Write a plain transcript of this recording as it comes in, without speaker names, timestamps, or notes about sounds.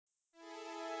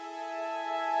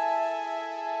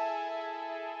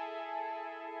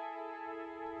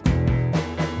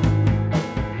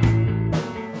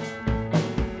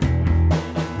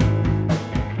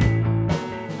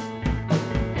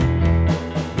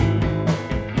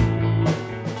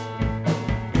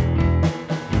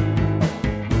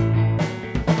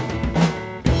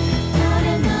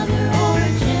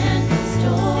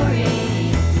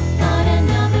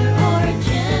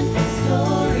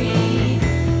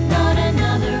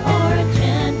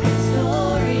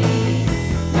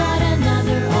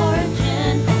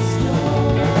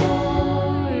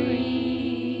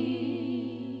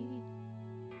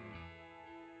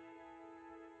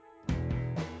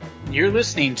You're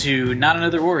listening to Not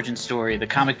Another Origin Story, the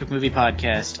comic book movie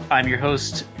podcast. I'm your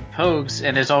host, Pogues,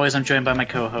 and as always, I'm joined by my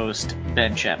co-host,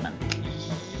 Ben Chapman.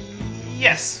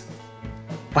 Yes.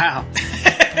 Wow.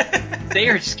 They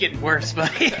are just getting worse,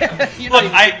 buddy. Look,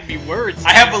 words.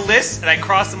 I have a list, and I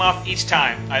cross them off each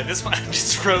time. This one I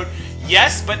just wrote,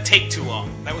 yes, but take too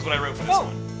long. That was what I wrote for this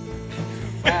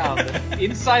one. Wow.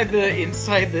 Inside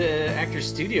the actor's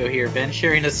studio here, Ben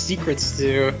sharing his secrets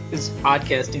to his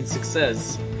podcasting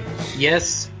success.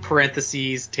 Yes,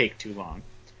 parentheses, take too long.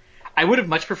 I would have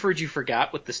much preferred you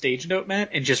forgot what the stage note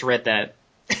meant and just read that.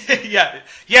 Yeah.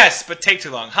 Yes, but take too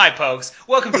long. Hi, Pogues.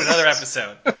 Welcome to another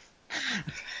episode.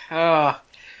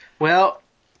 Well,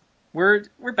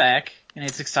 we're back, and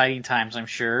it's exciting times, I'm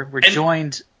sure. We're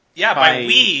joined by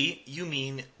we, you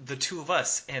mean the two of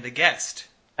us and a guest.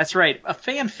 That's right, a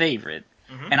fan favorite.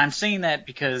 Mm-hmm. And I'm saying that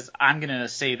because I'm going to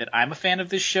say that I'm a fan of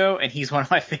this show, and he's one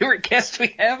of my favorite guests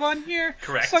we have on here.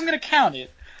 Correct. So I'm going to count it.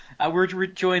 We're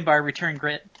joined by return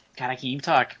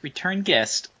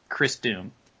guest, Chris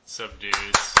Doom. Sup,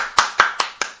 dudes?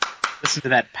 Listen to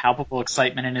that palpable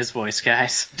excitement in his voice,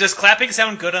 guys. Does clapping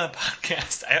sound good on a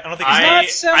podcast? I don't think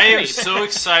it's I am so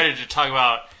excited to talk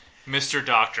about Mr.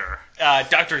 Doctor.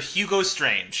 Dr. Hugo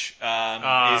Strange.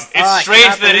 It's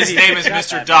strange that his name is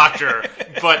Mr. Doctor,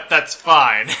 but that's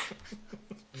fine.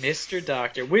 Mr.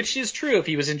 Doctor, which is true if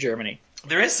he was in Germany.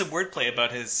 There is some wordplay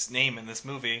about his name in this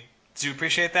movie. Do you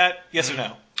appreciate that? Yes or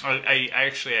no?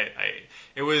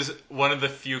 It was one of the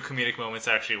few comedic moments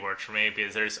that actually worked for me,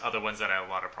 because there's other ones that I have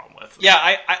a lot of problem with.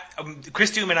 Yeah,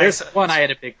 Chris Doom and There's one I had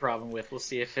a big problem with. We'll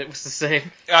see if it was the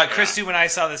same. Chris Doom and I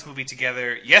saw this movie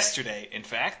together yesterday, in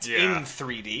fact, in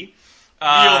 3D.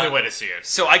 The only way to see it.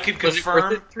 So I could confirm.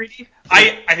 Was it 3D?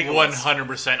 I think it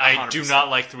 100%. I 100%. do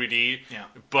not like 3D. Yeah.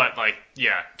 But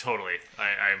totally.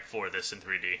 I'm for this in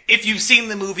 3D. If you've seen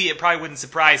the movie, it probably wouldn't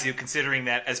surprise you, considering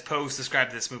that, as Pogues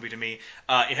described this movie to me,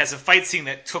 it has a fight scene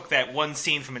that took that one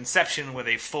scene from Inception where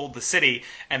they fold the city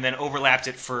and then overlapped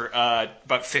it for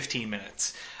about 15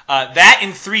 minutes. That in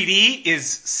 3D is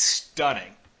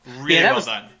stunning. Really well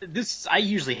done. I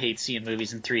usually hate seeing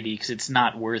movies in 3D because it's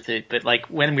not worth it. But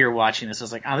when we were watching this, I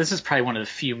was like, oh, this is probably one of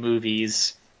the few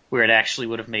movies where it actually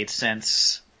would have made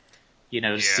sense,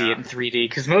 to see it in 3D.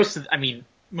 Because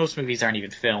most movies aren't even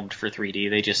filmed for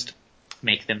 3D. They just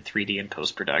make them 3D in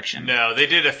post-production. No, they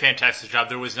did a fantastic job.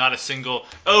 There was not a single,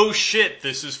 oh shit,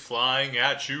 this is flying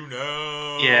at you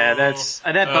now. Yeah, that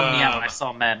bummed me out when I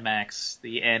saw Mad Max,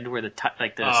 the end where the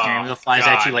steering wheel flies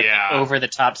at you over the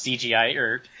top CGI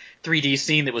or 3D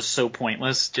scene that was so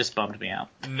pointless, just bummed me out.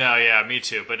 No, yeah, me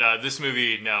too. But this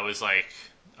movie, is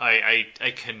I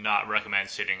cannot recommend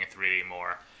sitting in 3D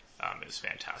more. It was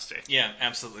fantastic. Yeah,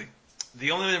 absolutely. The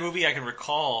only other movie I can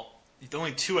recall. The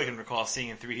only two I can recall seeing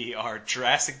in 3D are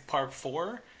Jurassic Park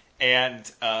 4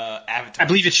 and Avatar. I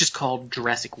believe it's just called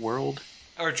Jurassic World.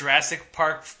 Or Jurassic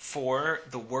Park 4,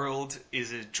 the world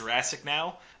is a Jurassic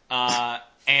now,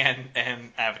 and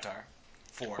Avatar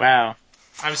 4. Wow.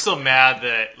 I'm still mad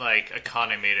that,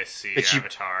 Akane made us see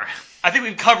Avatar. I think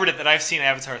we've covered it that I've seen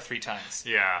Avatar 3 times.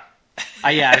 Yeah.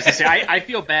 Yeah, I was going to say, I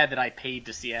feel bad that I paid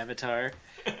to see Avatar.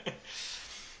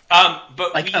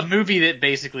 But a movie that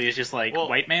basically is just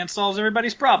white man solves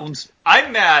everybody's problems.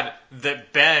 I'm mad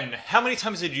that Ben, how many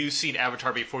times had you seen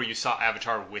Avatar before you saw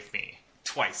Avatar with me?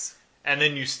 Twice. And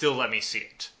then you still let me see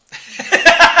it.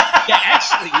 Yeah,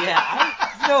 actually, yeah.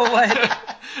 You know what?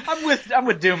 I'm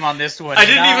with Doom on this one. I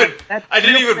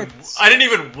didn't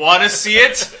even want to see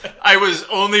it. I was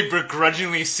only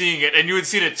begrudgingly seeing it, and you had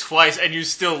seen it twice, and you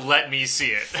still let me see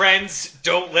it. Friends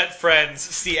don't let friends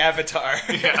see Avatar.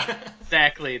 Yeah.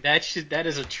 Exactly. That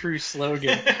is a true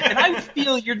slogan. And I would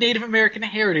feel your Native American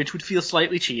heritage would feel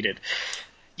slightly cheated.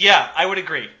 Yeah, I would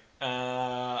agree.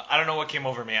 I don't know what came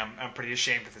over me. I'm pretty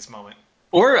ashamed at this moment.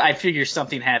 Or I figure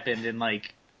something happened and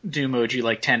Doom owed you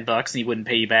 $10 and he wouldn't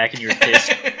pay you back and you were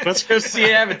pissed. Let's go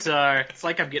see Avatar. It's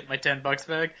like I'm getting my $10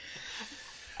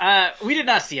 back. We did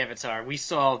not see Avatar. We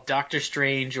saw Doctor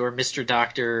Strange or Mr.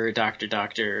 Doctor,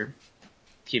 Doctor.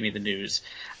 Give me the news.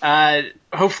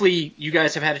 Hopefully you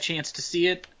guys have had a chance to see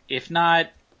it. If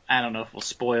not, I don't know if we'll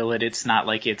spoil it. It's not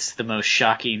like it's the most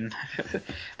shocking.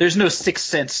 There's no Sixth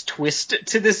Sense twist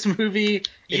to this movie.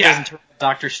 It doesn't turn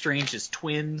Doctor Strange as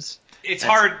twins. It's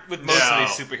hard with most of these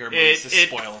superhero movies to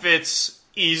spoil. It fits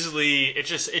easily. It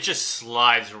just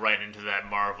slides right into that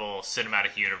Marvel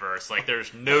Cinematic Universe.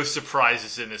 There's no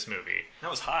surprises in this movie.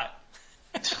 That was hot.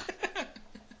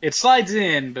 It slides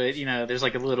in, but there's a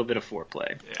little bit of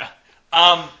foreplay.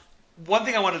 Yeah. One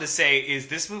thing I wanted to say is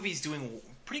this movie's doing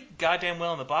pretty goddamn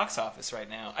well in the box office right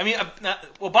now. I mean,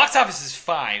 box office is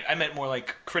fine. I meant more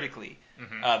like critically.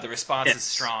 The response is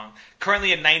strong.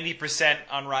 Currently at 90%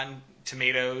 on Rotten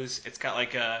Tomatoes. It's got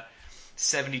like a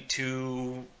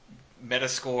 72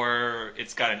 Metascore.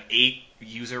 It's got an 8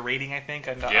 user rating, I think,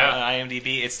 on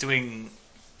IMDb. It's doing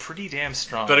pretty damn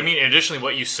strong. But I mean, additionally,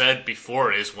 what you said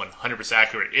before is 100%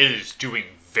 accurate. It is doing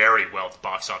very well at the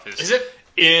box office. Is it?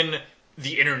 In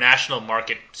the international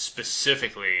market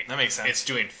specifically, that makes sense. It's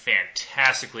doing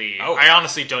fantastically. Oh. I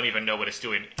honestly don't even know what it's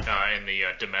doing in the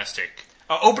domestic.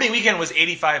 Opening weekend was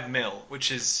 85 mil,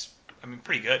 which is, I mean,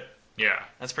 pretty good. Yeah,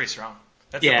 that's pretty strong.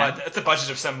 That's the budget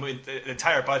of the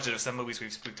entire budget of some movies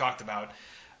we've talked about.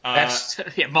 That's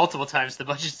multiple times the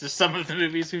budgets of some of the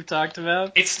movies we've talked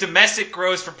about. Its domestic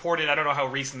gross reported, I don't know how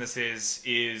recent this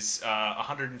is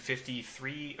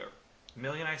 153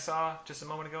 million. I saw just a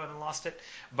moment ago and then lost it.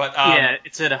 But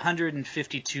it's at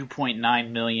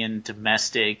 152.9 million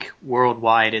domestic.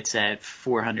 Worldwide, it's at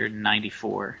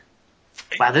 494.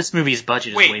 Wow, this movie's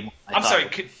budget is way more. I'm sorry.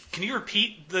 Can you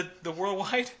repeat the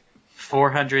worldwide?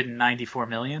 494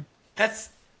 million. That's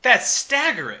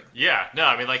staggering. Yeah. No,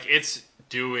 I mean, like, it's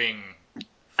doing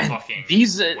fucking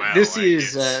well. This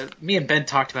is me and Ben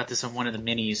talked about this on one of the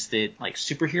minis that like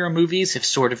superhero movies have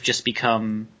sort of just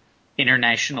become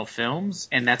international films,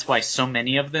 and that's why so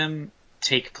many of them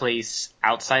take place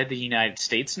outside the United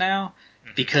States now,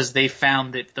 because they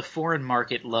found that the foreign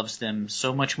market loves them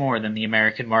so much more than the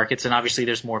American markets, and obviously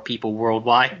there's more people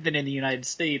worldwide than in the United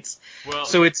States. Well,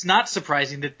 so it's not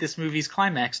surprising that this movie's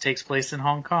climax takes place in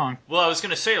Hong Kong. Well, I was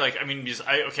going to say, like, I mean,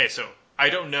 so I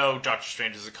don't know Doctor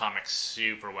Strange as a comic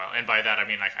super well, and by that I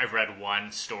mean, like, I've read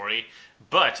one story,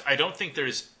 but I don't think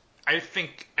I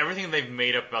think everything they've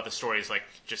made up about the story is, like,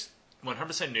 just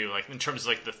 100% new, like, in terms of,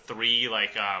 like, the three,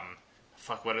 like,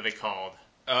 what are they called?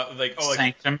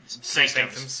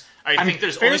 Sanctums. I think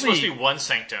there's only supposed to be one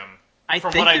sanctum. I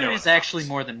think there is actually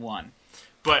more than one.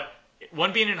 But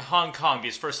one being in Hong Kong,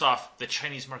 because first off, the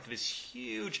Chinese market is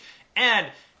huge, and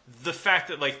the fact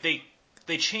that like they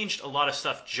changed a lot of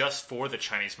stuff just for the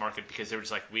Chinese market, because they were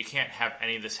just like, we can't have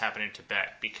any of this happen in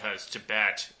Tibet because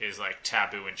Tibet is like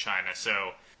taboo in China.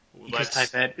 So because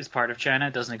Tibet is part of China,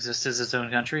 it doesn't exist as its own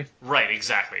country. Right,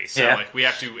 exactly. So like we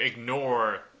have to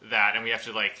ignore that, and we have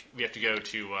to go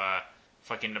to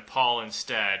fucking Nepal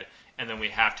instead, and then we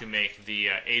have to make the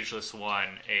ageless one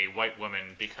a white woman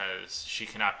because she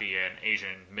cannot be an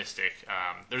Asian mystic.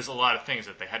 There's a lot of things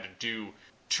that they had to do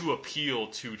to appeal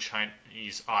to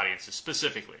Chinese audiences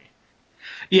specifically.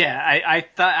 Yeah, I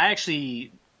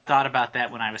actually thought about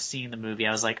that when I was seeing the movie.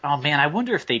 I was like, oh man, I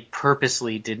wonder if they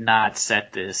purposely did not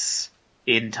set this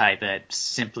in Tibet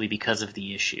simply because of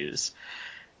the issues.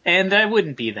 And I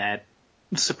wouldn't be that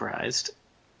surprised.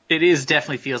 It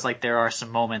definitely feels like there are some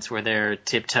moments where they're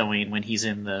tiptoeing when he's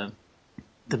in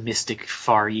the mystic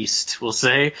Far East, we'll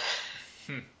say.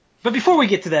 But before we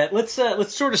get to that, let's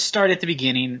sort of start at the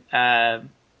beginning.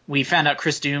 We found out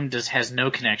Chris Doom has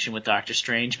no connection with Doctor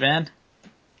Strange, Ben.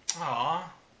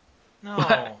 Aw. No.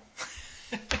 But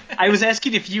I was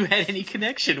asking if you had any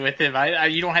connection with him.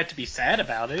 You don't have to be sad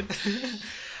about it.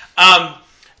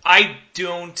 I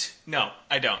don't. No,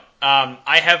 I don't.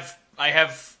 I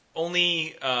have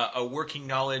only a working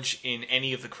knowledge in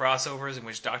any of the crossovers in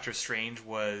which Doctor Strange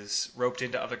was roped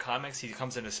into other comics. He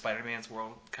comes into Spider-Man's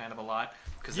world kind of a lot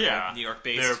because they're New York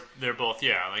based. They're both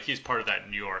like he's part of that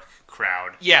New York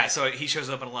crowd. Yeah, so he shows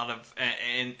up in a lot of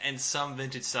and some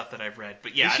vintage stuff that I've read.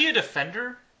 But yeah, is he a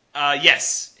Defender?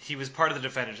 Yes, he was part of the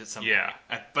Defenders at some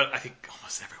point. But I think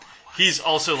almost everyone was.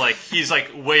 He's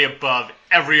like way above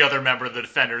every other member of the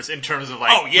Defenders in terms of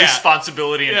like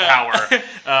responsibility and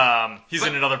power. He's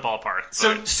in another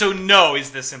ballpark. So no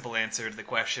is the simple answer to the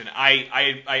question.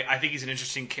 I think he's an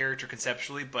interesting character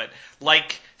conceptually, but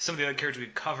like some of the other characters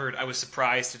we've covered, I was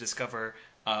surprised to discover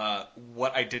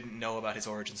what I didn't know about his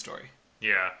origin story.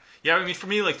 Yeah. Yeah, I mean, for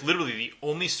me, like, literally the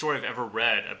only story I've ever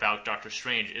read about Doctor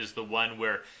Strange is the one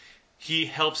where he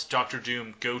helps Doctor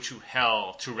Doom go to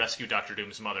hell to rescue Doctor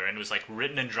Doom's mother, and it was, like,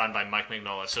 written and drawn by Mike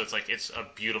Mignola, so it's, like, it's a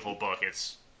beautiful book.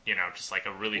 It's, just, like,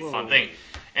 a really fun thing.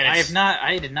 And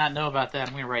I did not know about that.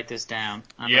 I'm going to write this down.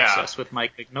 I'm obsessed with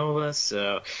Mike Mignola,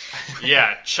 so...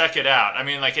 Yeah, check it out. I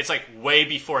mean, like, it's, like, way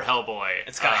before Hellboy.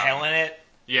 It's got hell in it?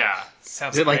 Yeah.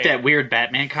 Sounds Is it like that weird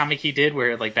Batman comic he did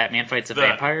where, like, Batman fights a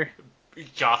vampire?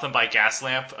 Gotham by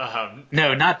Gaslamp?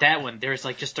 No, not that one. There's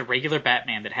like just a regular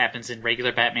Batman that happens in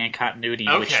regular Batman continuity,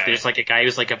 in which there's like a guy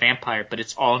who's like a vampire, but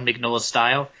it's all in Mignola's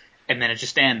style, and then it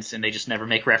just ends, and they just never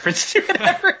make reference to it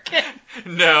ever again.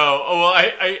 No, well,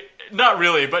 I not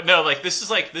really, but no, like this is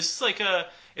like a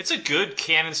it's a good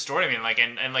canon story. I mean, like,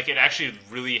 and like, it actually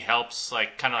really helps,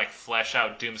 like, kind of like flesh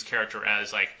out Doom's character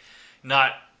as, like,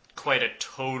 not quite a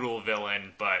total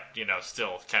villain, but, you know,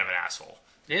 still kind of an asshole.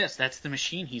 Yes, that's the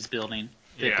machine he's building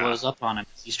that Yeah. blows up on him.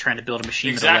 He's trying to build a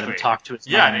machine Exactly. that'll let him talk to his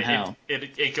mind in hell.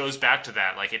 It goes back to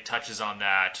that. Like, it touches on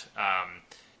that.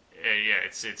 Yeah,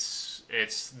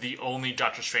 it's the only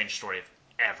Doctor Strange story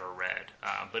I've ever read,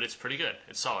 but it's pretty good.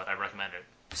 It's solid. I recommend it.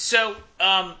 So,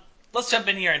 let's jump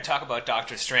in here and talk about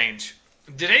Doctor Strange.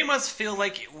 Did anyone else feel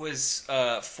like it was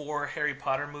 4 Harry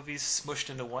Potter movies smushed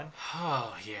into one?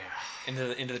 Oh yeah.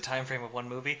 Into the time frame of one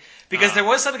movie? Because there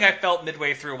was something I felt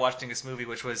midway through watching this movie,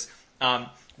 which was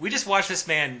we just watched this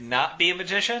man not be a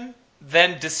magician,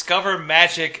 then discover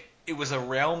magic. It was a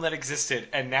realm that existed,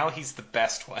 and now he's the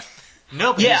best one.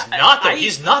 No, but Yeah, he's not. I-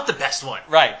 He's not the best one.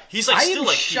 Right. He's like I still am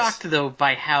like shocked though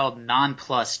by how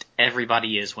nonplussed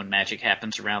everybody is when magic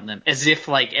happens around them, as if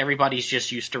like everybody's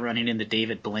just used to running into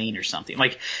David Blaine or something.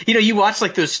 Like, you know, you watch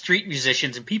like those street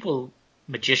musicians and people,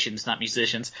 magicians, not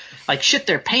musicians, like shit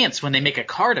their pants when they make a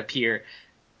card appear.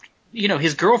 You know,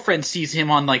 his girlfriend sees him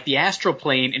on like the astral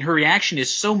plane, and her reaction is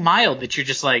so mild that you're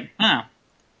just like, oh,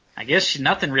 I guess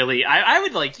nothing really. I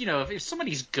would like, you know, if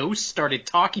somebody's ghost started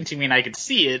talking to me and I could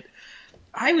see it,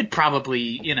 I would probably,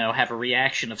 you know, have a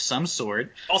reaction of some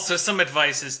sort. Also, some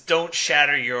advice is don't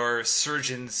shatter your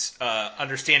surgeon's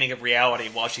understanding of reality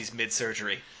while she's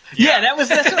mid-surgery. Yeah, that's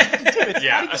what I was do. It's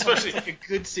Yeah, not even especially- like a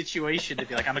good situation to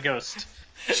be like, I'm a ghost.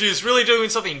 She was really doing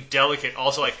something delicate.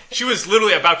 Also, like, she was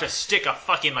literally about to stick a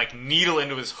fucking like needle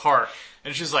into his heart,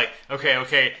 and she's like,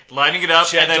 okay, lining it up,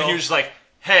 and then Gentle. he was just like,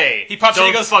 hey, He pops in,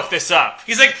 don't he goes- fuck this up.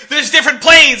 He's like, there's different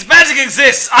planes! Magic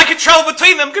exists! I can travel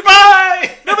between them!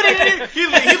 Goodbye! Nobody. He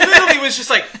literally was just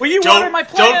like, Will you don't, water my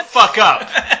don't plants?" fuck up.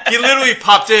 He literally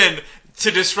popped in to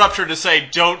disrupt her to say,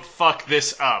 don't fuck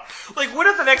this up. Like, what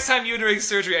if the next time you were doing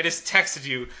surgery, I just texted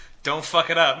you, don't fuck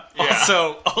it up.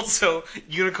 Yeah. Also,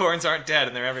 unicorns aren't dead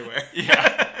and they're everywhere.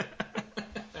 Yeah.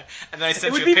 And then I It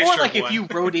sent would you a be more picture like of if one. you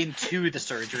wrote into the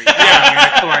surgery.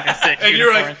 Yeah. Unicorn and said, And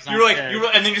you're "Unicorns like, aren't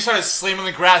dead." and then you started slamming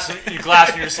the glass and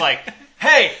you're just like,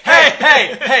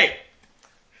 hey.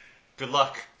 Good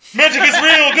luck. Magic is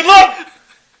real. Good luck.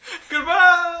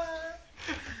 Goodbye!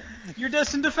 You're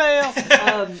destined to fail.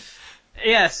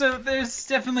 Yeah, so there's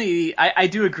definitely... I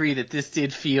do agree that this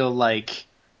did feel like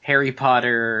Harry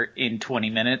Potter in 20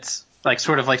 minutes. Like,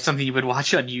 sort of like something you would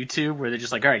watch on YouTube, where they're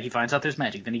just like, alright, he finds out there's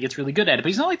magic, then he gets really good at it, but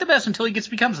he's not like the best until he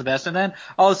becomes the best, and then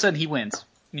all of a sudden he wins.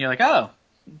 And you're like, oh,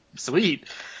 sweet.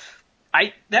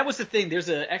 That was the thing. There's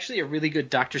actually a really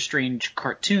good Doctor Strange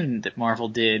cartoon that Marvel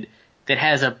did that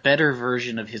has a better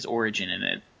version of his origin in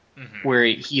it, where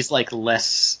he's like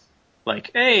less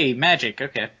like, hey, magic,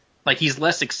 okay. Like he's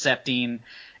less accepting,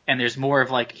 and there's more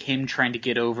of like him trying to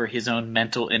get over his own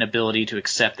mental inability to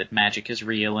accept that magic is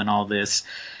real and all this.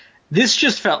 This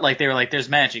just felt like they were like, there's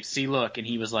magic, see, look, and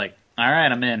he was like, alright,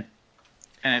 I'm in.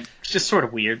 And it's just sort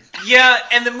of weird. Yeah,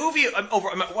 and the movie, I'm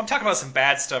talking about some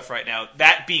bad stuff right now.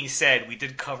 That being said, we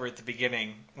did cover at the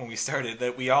beginning when we started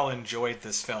that we all enjoyed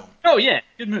this film. Oh yeah,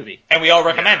 good movie. And we all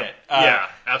recommend it. Yeah,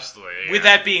 absolutely. Yeah. With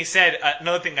that being said,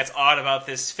 another thing that's odd about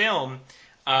this film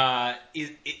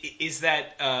is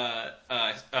that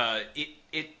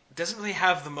it doesn't really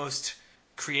have the most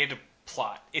creative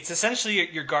plot. It's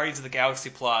essentially your Guardians of the Galaxy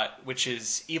plot, which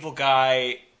is evil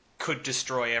guy could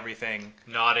destroy everything.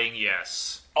 Nodding,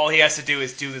 yes. All he has to do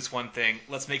is do this one thing.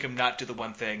 Let's make him not do the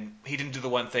one thing. He didn't do the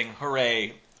one thing.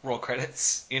 Hooray. Roll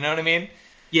credits. You know what I mean?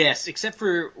 Yes, except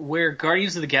for where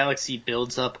Guardians of the Galaxy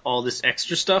builds up all this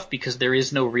extra stuff because there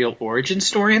is no real origin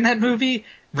story in that movie.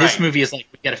 This Right. movie is like,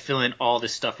 we gotta fill in all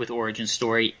this stuff with origin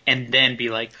story and then be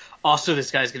like, also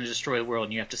this guy's gonna destroy the world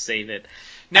and you have to save it.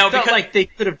 Now, I felt because like they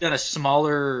could have done a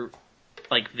smaller,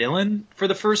 like, villain for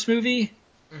the first movie.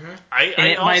 And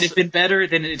it might have been better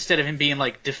than instead of him being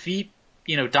like, defeat,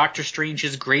 you know, Doctor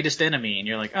Strange's greatest enemy. And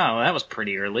you're like, oh, well, that was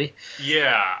pretty early.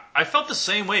 Yeah, I felt the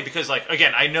same way because, like,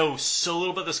 again, I know so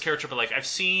little about this character, but, like, I've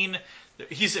seen...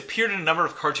 He's appeared in a number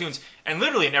of cartoons, and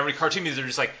literally in every cartoon, they're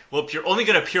just like, well, you're only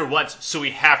going to appear once, so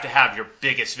we have to have your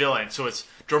biggest villain. So it's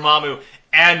Dormammu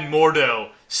and Mordo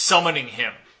summoning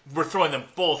him. We're throwing them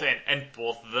both in, and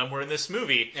both of them were in this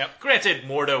movie. Yep. Granted,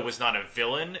 Mordo was not a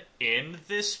villain in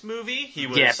this movie. He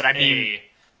was Yeah, but I mean,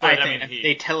 But, I think he-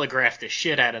 they telegraphed the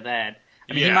shit out of that.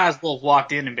 I mean, he Yeah. might as well have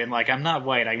walked in and been like, I'm not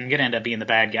white, I'm gonna end up being the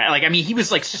bad guy. Like, I mean, he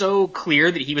was like so clear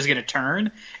that he was gonna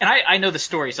turn. And I know the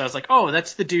story, so I was like, oh,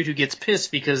 that's the dude who gets pissed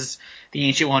because the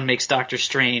Ancient One makes Doctor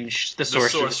Strange the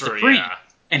Sorcerer Supreme. yeah.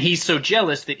 And he's so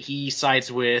jealous that he sides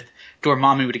with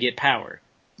Dormammu to get power.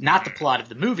 not the plot of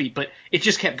the movie, but it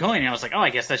just kept going, and I was like, oh, I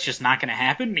guess that's just not going to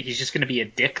happen. He's just going to be a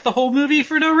dick the whole movie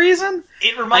for no reason.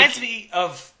 It reminds me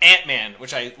of Ant-Man,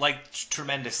 which I liked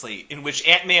tremendously, in which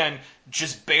Ant-Man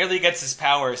just barely gets his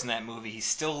powers in that movie. He's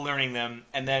still learning them,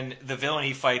 and then the villain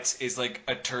he fights is like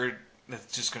a turd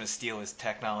that's just going to steal his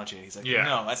technology. He's like,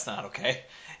 no, that's not okay.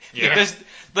 Yeah.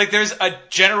 There's a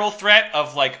general threat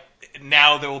of like,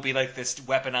 now there will be like this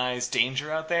weaponized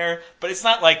danger out there, but it's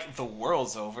not like the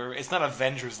world's over. It's not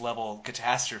Avengers level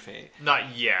catastrophe.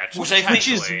 Not yet. Which I think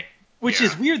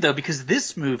is weird though, because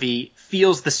this movie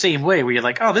feels the same way, where you're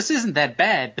like, oh, this isn't that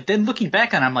bad, but then looking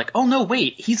back on it, I'm like, oh no,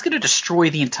 wait, he's going to destroy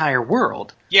the entire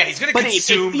world. Yeah, he's going to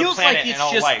consume the planet and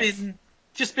all life.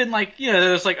 Just been like,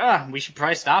 it's like, we should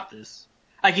probably stop this.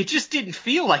 Like, it just didn't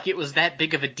feel like it was that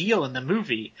big of a deal in the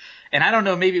movie. And I don't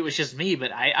know, maybe it was just me,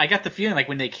 but I got the feeling like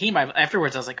when they came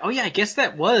afterwards, I was like, oh yeah, I guess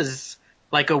that was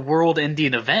like a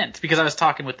world-ending event. Because I was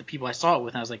talking with the people I saw it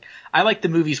with, and I was like, I like the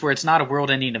movies where it's not a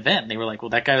world-ending event. And they were like, well,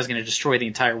 that guy was going to destroy the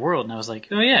entire world. And I was like,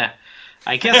 oh yeah,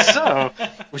 I guess so.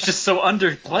 It was just so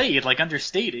underplayed, like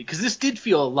understated. Because this did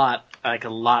feel a lot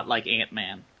like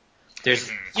Ant-Man.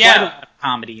 There's quite a lot of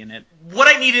comedy in it. What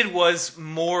I needed was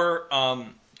more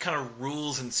kind of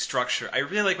rules and structure. I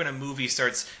really like when a movie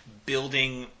starts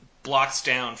building blocks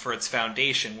down for its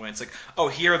foundation, when it's like, oh,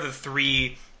 here are the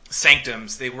three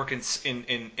sanctums. They work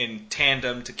in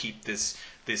tandem to keep this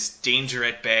danger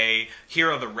at bay.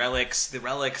 Here are the relics. The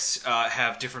relics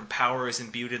have different powers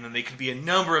imbued in them. They could be a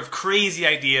number of crazy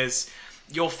ideas.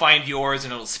 You'll find yours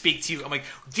and it'll speak to you. I'm like,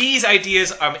 these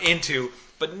ideas I'm into,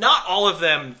 but not all of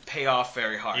them pay off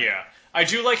very hard. Yeah. I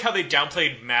do like how they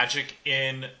downplayed magic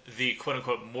in the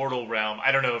quote-unquote mortal realm.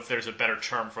 I don't know if there's a better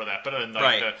term for that, but in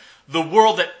like the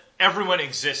world that everyone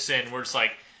exists in, where it's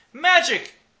like,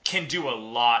 magic can do a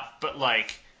lot, but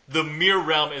like the mere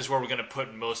realm is where we're going to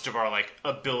put most of our like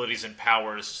abilities and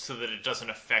powers, so that it doesn't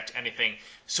affect anything,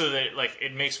 so that like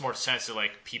it makes more sense that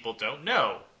like people don't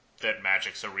know that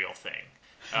magic's a real thing.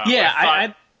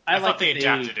 I thought they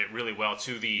adapted it really well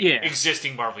to the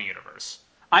existing Marvel universe.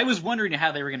 I was wondering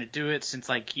how they were going to do it, since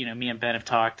like, me and Ben have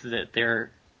talked that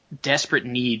their desperate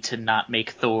need to not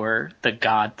make Thor the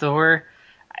god Thor,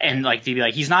 and like they'd be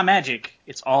like, he's not magic,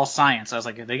 it's all science. I was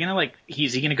like, are they going to like,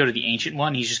 is he going to go to the Ancient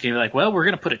One? He's just going to be like, well, we're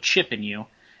going to put a chip in you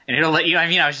and it'll let you. I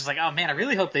mean, I was just like, oh man, I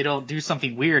really hope they don't do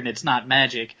something weird and it's not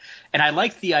magic. And I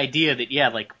liked the idea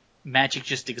that, like, magic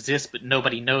just exists, but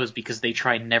nobody knows because they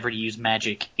try never to use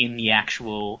magic in the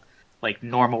actual like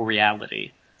normal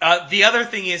reality. The other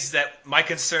thing is that my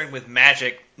concern with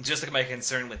magic, just like my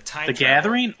concern with time travel... The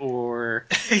Gathering, or...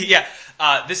 yeah,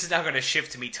 this is now going to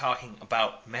shift to me talking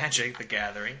about Magic: The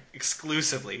Gathering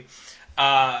exclusively.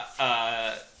 No,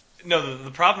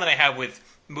 the problem that I have with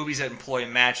movies that employ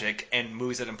magic and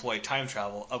movies that employ time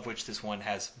travel, of which this one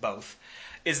has both,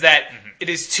 is that it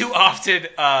is too often...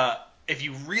 if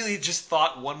you really just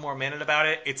thought one more minute about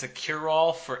it, it's a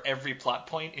cure-all for every plot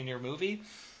point in your movie.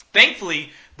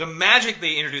 Thankfully, the magic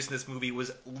they introduced in this movie was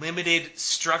limited,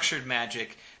 structured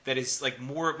magic that is like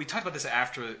more. We talked about this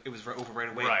after it was over right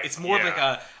away. Right, it's more of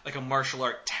like a martial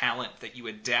art talent that you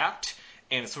adapt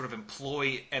and sort of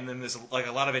employ, and then there's like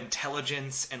a lot of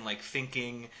intelligence and like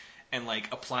thinking and like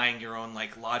applying your own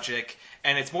like logic,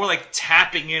 and it's more like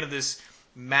tapping into this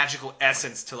magical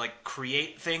essence to like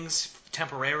create things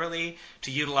temporarily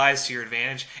to utilize to your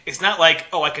advantage. It's not like,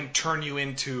 oh, I can turn you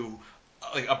into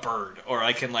like a bird, or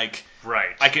I can like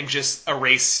I can just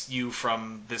erase you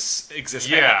from this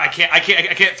existence. Yeah. I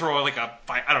can't throw like a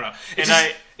I don't know.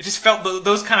 It just felt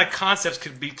those kind of concepts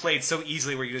could be played so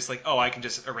easily where you're just like, oh, I can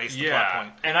just erase the plot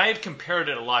point. And I had compared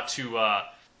it a lot to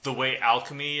the way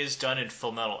alchemy is done in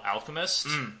Fullmetal Alchemist,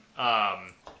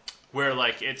 where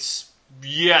like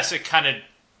it kind of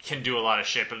can do a lot of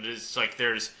shit, but it's like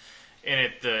there's in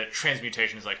it, the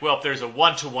transmutation is like, well, if there's a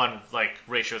 1-to-1 like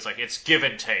ratio, it's like it's give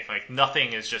and take. Like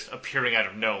nothing is just appearing out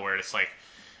of nowhere. It's like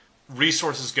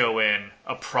resources go in,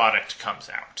 a product comes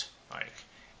out. Like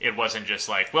it wasn't just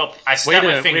like, well, I snap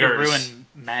my fingers. Way to ruin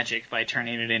magic by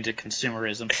turning it into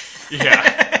consumerism.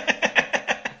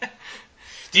 Yeah.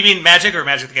 Do you mean Magic or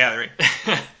Magic: The Gathering?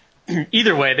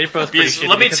 Either way, they're both pretty shitty.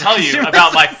 Let me tell you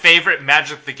about my favorite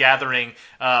Magic: The Gathering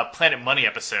Planet Money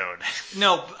episode.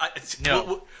 No.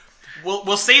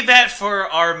 We'll save that for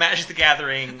our Magic: The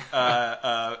Gathering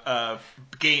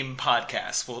game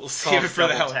podcast. We'll save it for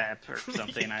the hell. Tap or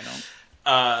something. I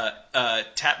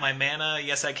don't. Tap my mana.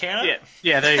 Yes, I can.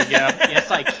 Yeah. There you go.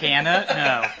 Yes, I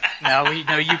canna. No,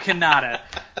 you cannot.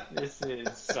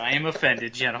 I am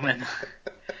offended, gentlemen.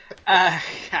 I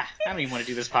don't even want to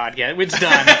do this podcast. It's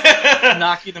done. I'm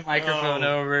knocking the microphone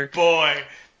over. Boy.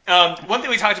 One thing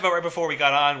we talked about right before we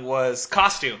got on was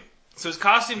costume. So his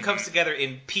costume comes together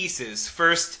in pieces.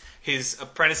 First, his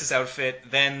apprentice's outfit,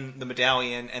 then the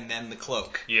medallion, and then the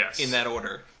cloak. Yes. In that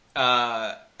order.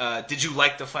 Did you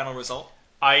like the final result?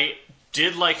 I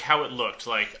did like how it looked.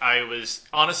 Like,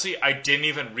 honestly, I didn't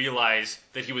even realize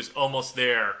that he was almost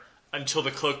there until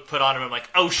the cloak put on him. I'm like,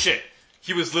 oh shit,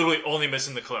 he was literally only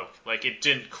missing the cloak. Like, it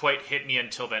didn't quite hit me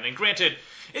until then. And granted,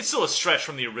 it's still a stretch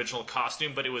from the original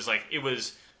costume, but it was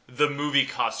the movie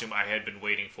costume I had been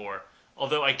waiting for.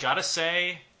 Although I gotta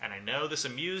say, and I know this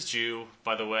amused you,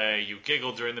 by the way, you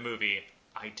giggled during the movie,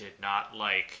 I did not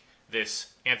like this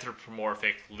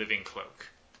anthropomorphic living cloak.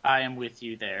 I am with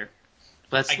you there.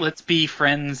 Let's be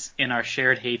friends in our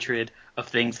shared hatred of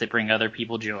things that bring other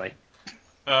people joy.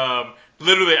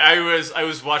 Literally, I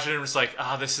was watching it and was like,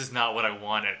 this is not what I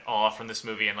want at all from this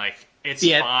movie, and like, it's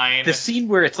fine. The scene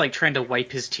where it's like trying to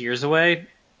wipe his tears away,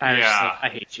 I was just like, I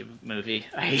hate you, movie.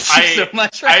 I hate you so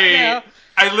much now.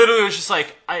 I literally was just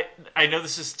like, I know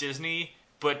this is Disney,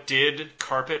 but did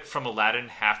Carpet from Aladdin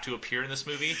have to appear in this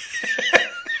movie?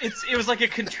 It was like a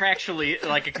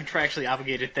contractually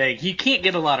obligated thing. He can't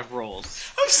get a lot of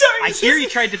roles. I'm sorry. I hear he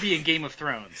tried to be in Game of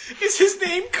Thrones. Is his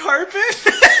name Carpet?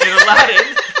 In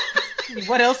Aladdin?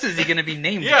 What else is he going to be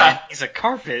named? Yeah. He's a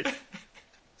carpet.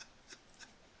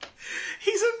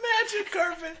 He's a magic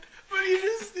carpet. But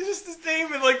it's just his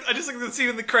name, and like I just like the scene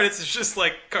in the credits is just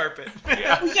like Carpet.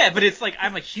 Yeah. Well, yeah, but it's like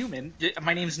I'm a human.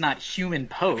 My name's not Human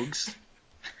Pogues.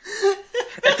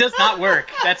 That does not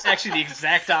work. That's actually the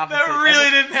exact opposite. That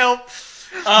really didn't help.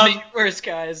 Made worse,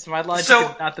 guys. My logic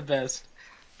is not the best.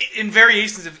 In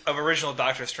variations of original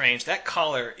Doctor Strange, that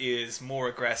collar is more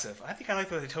aggressive. I think I like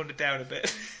that they toned it down a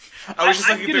bit. I was just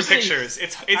looking through pictures.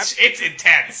 It's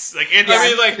intense. Like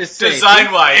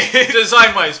design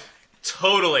wise,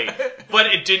 totally. But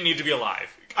it didn't need to be alive.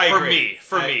 For me,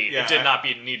 it did not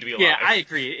need to be alive. Yeah, I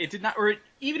agree. It did not, or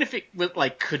even if it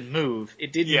could move,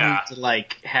 it didn't need to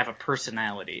have a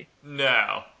personality.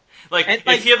 No.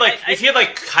 If he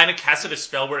had kind of casted a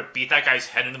spell where it beat that guy's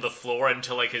head into the floor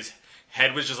until his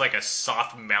head was just like a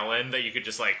soft melon that you could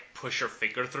just push your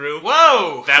finger through.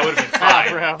 Whoa! That would have been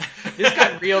fine. Bro, this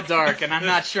got real dark, and I'm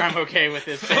not sure I'm okay with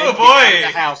this. Oh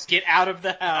boy! Get out of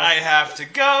the house. I have to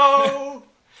go.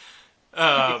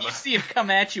 If you see him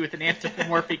come at you with an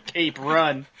anthropomorphic cape,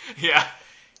 run. Yeah.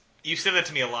 You said that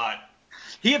to me a lot.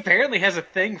 He apparently has a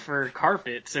thing for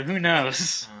carpet, so who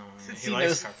knows? He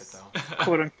likes carpet, though.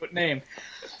 Quote-unquote name.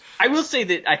 I will say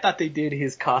that I thought they did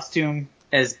his costume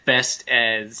as best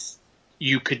as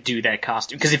you could do that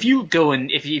costume. Because if you go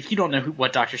and if you don't know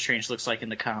what Doctor Strange looks like in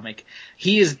the comic,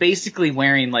 he is basically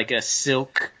wearing a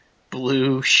silk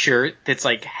blue shirt that's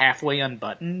halfway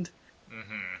unbuttoned.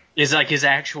 Mm-hmm. Is his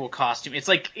actual costume. It's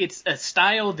a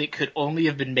style that could only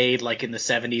have been made in the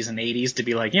 70s and 80s to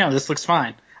be this looks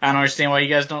fine. I don't understand why you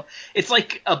guys don't. It's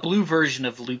like a blue version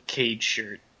of Luke Cage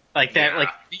shirt.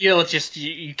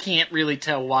 You can't really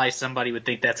tell why somebody would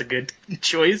think that's a good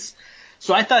choice.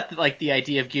 So I thought that the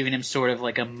idea of giving him sort of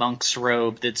a monk's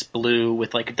robe that's blue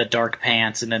with the dark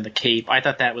pants and then the cape, I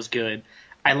thought that was good.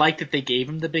 I liked that they gave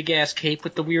him the big ass cape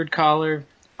with the weird collar.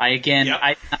 I did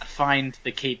not find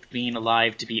the cape being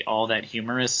alive to be all that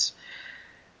humorous.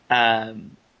 There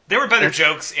were better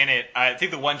jokes in it. I think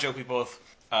the one joke we both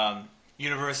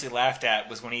universally laughed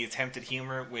at was when he attempted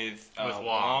humor with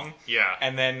Wong. Yeah.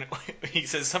 And then he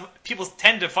says, "Some people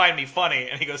tend to find me funny,"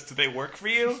 and he goes, "Do they work for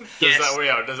you?" Does that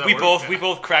work? We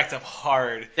both cracked up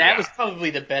hard. That was probably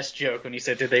the best joke when he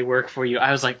said, "Did they work for you?"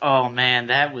 I was like, "Oh man,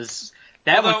 that one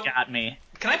got me."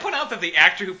 Can I point out that the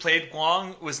actor who played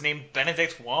Wong was named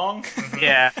Benedict Wong?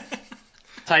 Yeah.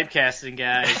 Typecasting,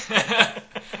 guys.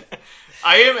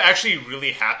 I am actually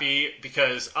really happy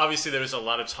because obviously there was a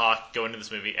lot of talk going into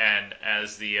this movie, and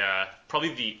as I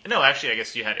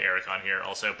guess you had Eric on here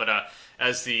also, but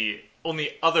as the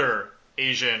only other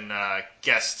Asian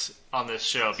guest on this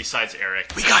show besides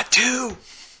Eric. We got two!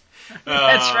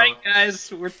 That's right,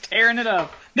 guys. We're tearing it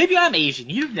up. Maybe I'm Asian.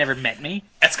 You've never met me.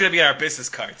 That's going to be on our business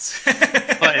cards.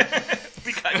 But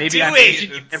we got maybe two I'm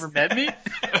Asian. You've never met me?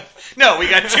 No, we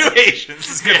got two Asians.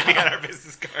 It's going to be on our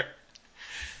business card.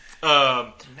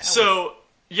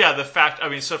 The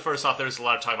fact, so first off, there's a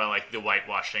lot of talk about the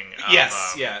whitewashing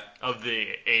of the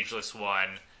Ageless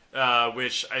One,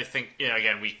 which I think,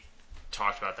 again, we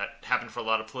talked about that happened for a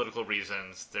lot of political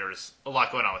reasons. There's a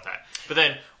lot going on with that. But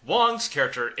then Wong's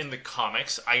character in the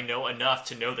comics, I know enough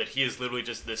to know that he is literally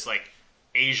just this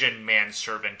Asian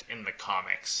manservant in the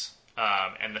comics.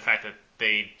 And the fact that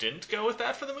they didn't go with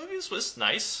that for the movies was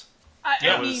nice. I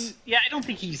don't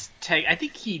think he's I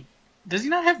think he does he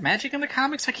not have magic in the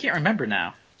comics? I can't remember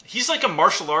now. He's like a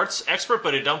martial arts expert,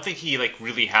 but I don't think he like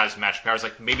really has magic powers.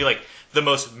 Like maybe like the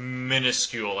most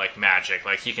minuscule like magic.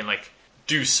 Like he can like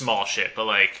do small shit, but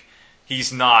like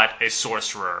he's not a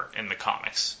sorcerer in the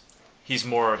comics. He's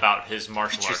more about his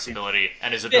martial arts ability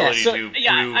and his ability to brew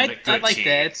I like tea.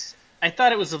 that. I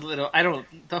thought it was a little.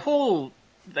 The whole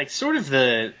like sort of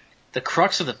the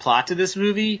crux of the plot to this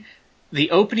movie.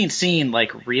 The opening scene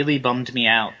like really bummed me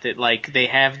out. That like they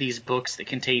have these books that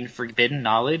contain forbidden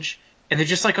knowledge. And they're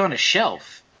just like on a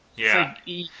shelf. Yeah. It's like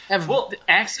you have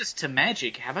access to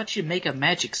magic. How about you make a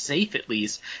magic safe at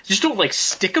least? Just don't like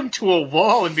stick them to a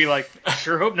wall and be like, I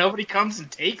sure hope nobody comes and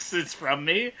takes this from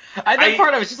me. That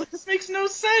part I was just like, this makes no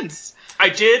sense. I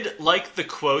did like the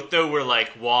quote though where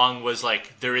like Wong was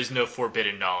like, there is no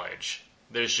forbidden knowledge.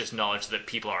 There's just knowledge that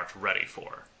people aren't ready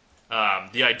for.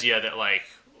 The idea that like,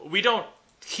 we don't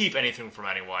keep anything from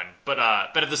anyone. But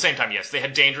at the same time, yes, they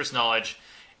had dangerous knowledge.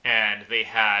 And they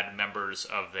had members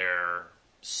of their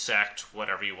sect,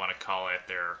 whatever you want to call it,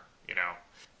 their,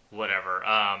 whatever,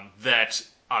 that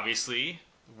obviously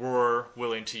were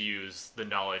willing to use the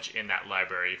knowledge in that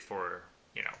library for,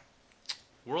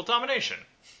 world domination,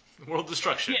 world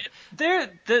destruction. Yeah,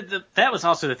 that was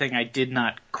also the thing I did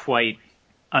not quite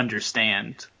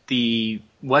understand.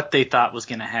 What they thought was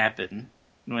going to happen.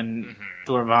 When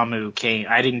Dormammu came,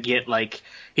 I didn't get like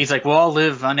he's like, well, I'll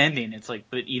live unending. It's like,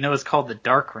 but it's called the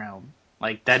Dark Realm.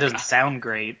 Like that doesn't sound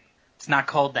great. It's not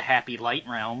called the Happy Light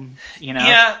Realm.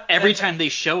 Yeah. Every time they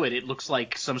show it, it looks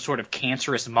like some sort of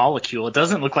cancerous molecule. It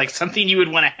doesn't look like something you would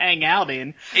want to hang out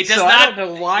in. It does so not. I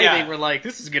don't know why they were like,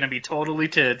 this is going to be totally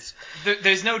tits.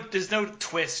 There's no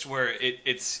twist where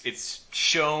it's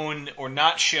shown or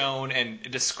not shown and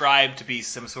described to be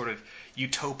some sort of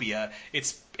utopia.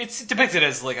 It's depicted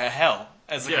as like a hell,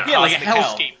 as like a cosmic like a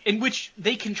hellscape in which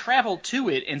they can travel to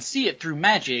it and see it through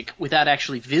magic without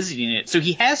actually visiting it. So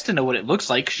he has to know what it looks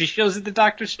like. She shows it to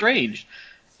Doctor Strange,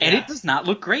 and it does not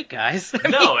look great, guys. It's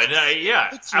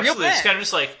absolutely. It's kind of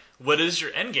just like, what is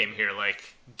your end game here? Like,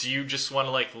 do you just want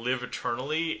to like live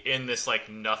eternally in this like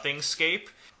nothing-scape?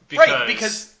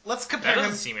 Because let's compare that him.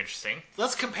 Doesn't seem interesting.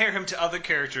 Let's compare him to other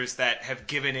characters that have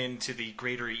given in to the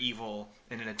greater evil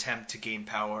in an attempt to gain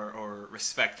power or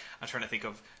respect. I'm trying to think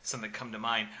of some that come to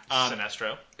mind.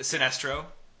 Sinestro.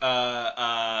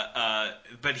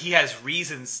 But he has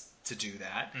reasons to do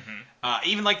that. Mm-hmm.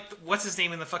 Even like what's his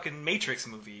name in the fucking Matrix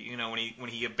movie? When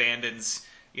he abandons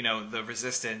the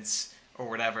Resistance. Or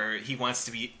whatever, he wants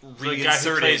to be reinserted. The guy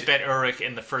who plays Ben Urich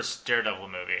in the first Daredevil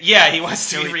movie. Yeah, he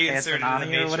wants to be reinserted in the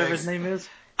Matrix. Or whatever his name is.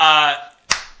 I'm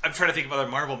trying to think of other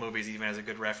Marvel movies even as a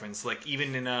good reference. Like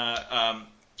even in another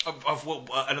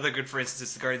good, for instance,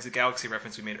 is the Guardians of the Galaxy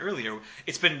reference we made earlier.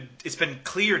 It's been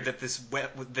cleared that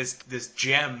this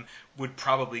gem would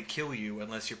probably kill you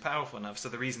unless you're powerful enough. So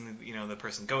the reason the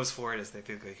person goes for it is they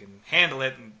think they can handle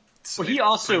it. And so he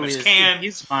also is in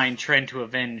his mind trying to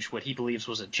avenge what he believes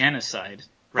was a genocide,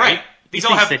 right? He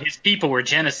thinks that his people were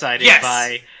genocided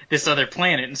by this other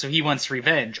planet, and so he wants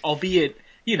revenge. Albeit,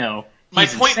 my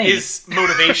point insane. is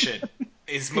motivation.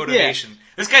 Yeah.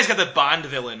 This guy's got the Bond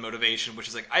villain motivation, which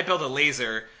is like, I build a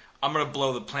laser, I'm gonna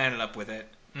blow the planet up with it.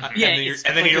 Yeah,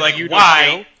 and then you're like,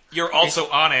 why? You're also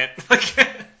on it.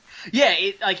 Yeah,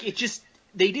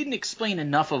 they didn't explain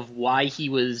enough of why he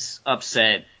was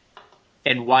upset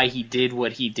and why he did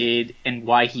what he did and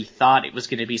why he thought it was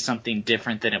going to be something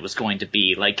different than it was going to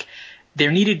be. Like,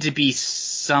 there needed to be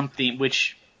something,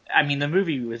 which, I mean, the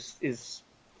movie is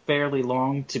fairly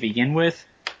long to begin with,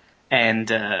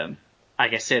 and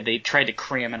like I said, they tried to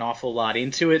cram an awful lot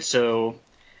into it, so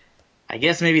I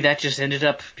guess maybe that just ended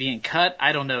up being cut.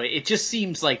 I don't know. It just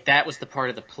seems like that was the part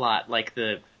of the plot, like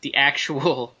the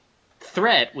actual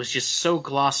threat was just so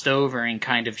glossed over and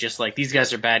kind of just like, these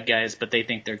guys are bad guys, but they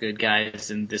think they're good guys,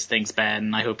 and this thing's bad,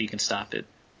 and I hope you can stop it.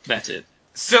 That's it.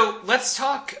 So let's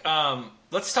talk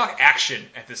action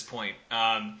at this point.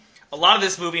 A lot of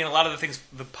this movie and a lot of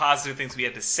the positive things we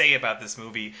had to say about this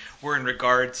movie were in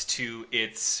regards to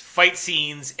its fight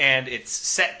scenes and its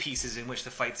set pieces in which the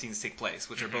fight scenes take place,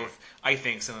 which are both, I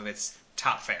think, some of its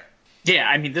top fare. Yeah,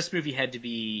 I mean, this movie had to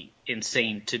be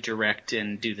insane to direct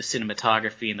and do the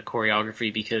cinematography and the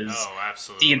choreography because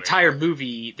the entire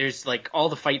movie, there's like all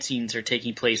the fight scenes are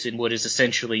taking place in what is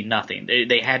essentially nothing.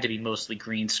 They had to be mostly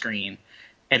green screen.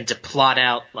 And to plot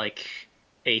out like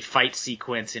a fight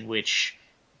sequence in which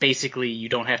basically you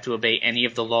don't have to obey any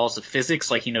of the laws of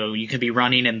physics, like, you can be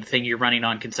running and the thing you're running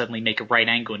on can suddenly make a right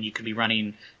angle and you can be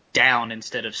running down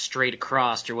instead of straight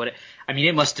across or what. I mean,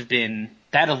 it must have been,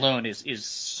 that alone is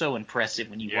so impressive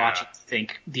when you watch it.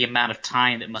 Think the amount of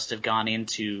time that must have gone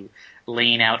into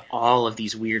laying out all of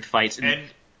these weird fights. And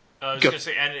I was going to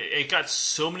say, and it got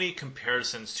so many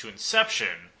comparisons to Inception,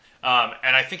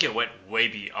 and I think it went way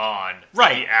beyond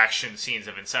the action scenes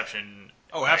of Inception.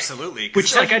 Oh, absolutely.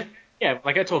 Which, like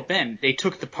I told Ben, they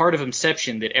took the part of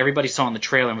Inception that everybody saw in the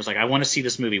trailer and was like, I want to see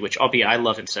this movie, which, albeit I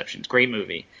love Inception. It's a great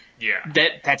movie. Yeah.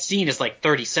 That scene is like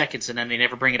 30 seconds, and then they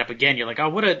never bring it up again. You're like, oh,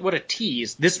 what a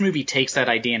tease. This movie takes that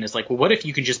idea and is like, well, what if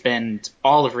you can just bend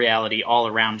all of reality all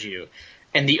around you?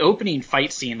 And the opening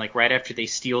fight scene, like right after they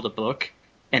steal the book,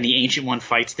 and the Ancient One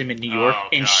fights them in New York,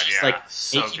 and she's like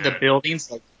making the buildings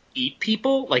like eat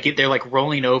people, like they're like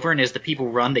rolling over, and as the people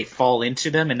run, they fall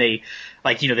into them, and they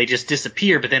they just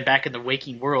disappear. But then back in the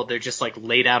waking world, they're just like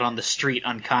laid out on the street,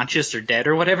 unconscious or dead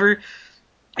or whatever.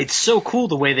 It's so cool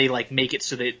the way they like make it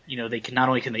so that they can not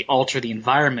only can they alter the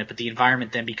environment, but the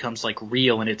environment then becomes like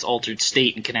real in its altered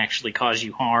state and can actually cause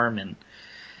you harm. And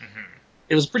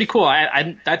it was pretty cool.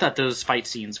 I thought those fight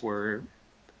scenes were.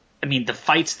 I mean, the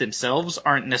fights themselves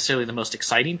aren't necessarily the most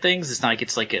exciting things. It's not like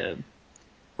it's like a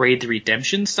Raid the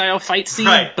Redemption style fight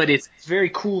scene, but it's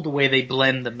very cool the way they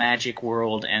blend the magic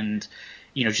world and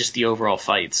just the overall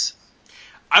fights.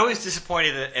 I was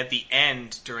disappointed at the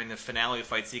end during the finale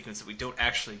fight sequence that we don't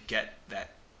actually get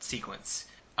that sequence.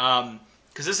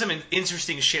 Because there's some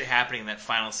interesting shit happening in that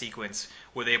final sequence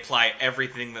where they apply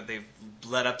everything that they've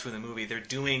led up to in the movie.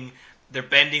 They're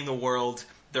bending the world.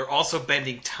 They're also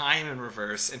bending time in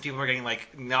reverse, and people are getting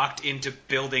like knocked into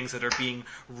buildings that are being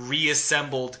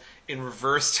reassembled in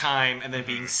reverse time and then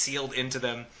being sealed into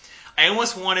them. I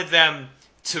almost wanted them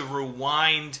to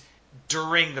rewind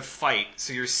during the fight,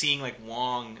 so you're seeing like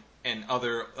Wong and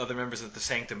other members of the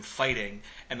Sanctum fighting,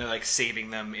 and they're like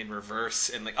saving them in reverse,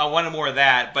 and like I wanted more of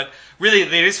that. But really,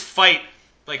 they just fight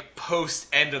like post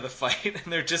end of the fight,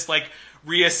 and they're just like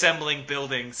reassembling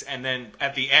buildings, and then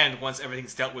at the end, once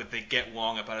everything's dealt with, they get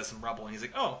Wong up out of some rubble, and he's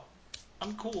like, "Oh,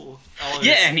 I'm cool."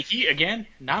 And he again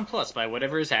nonplussed by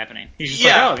whatever is happening. He's just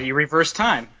like, "Oh, you reverse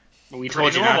time." Well, we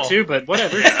told you not to, but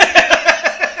whatever.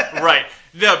 Right?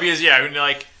 No, because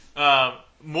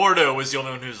Mordo was the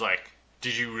only one who's like,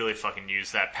 "Did you really fucking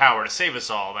use that power to save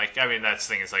us all?" Like, I mean, that's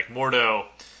the thing is like Mordo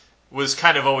was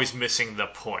kind of always missing the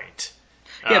point.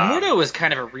 Yeah, Mordo was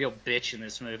kind of a real bitch in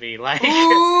this movie. Like,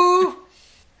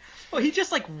 well, he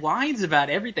just like whines about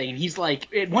everything, and he's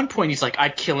like, at one point, he's like,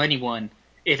 "I'd kill anyone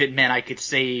if it meant I could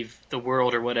save the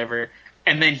world or whatever."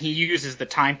 And then he uses the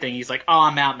time thing. He's like, "Oh,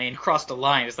 I'm out, man. Crossed the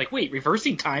line." It's like, wait,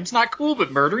 reversing time's not cool,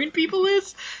 but murdering people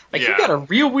is? Like, you got a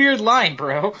real weird line,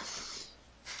 bro.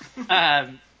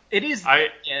 It is.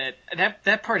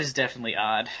 That part is definitely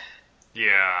odd.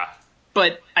 Yeah.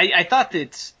 But I thought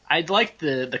that I liked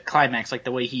the climax, like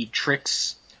the way he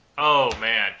tricks. Oh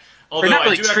man. Although or not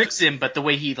really tricks him, but the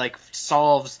way he like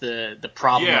solves the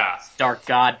problem of Dark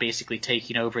God basically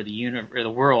taking over the or the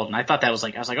world. And I thought that was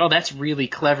like, I was like, oh, that's really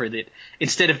clever. That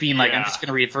instead of being like, I'm just going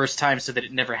to reverse time so that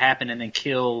it never happened and then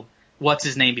kill what's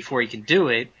his name before he can do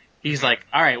it. He's like,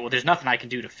 all right, well, there's nothing I can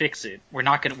do to fix it. We're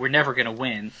never gonna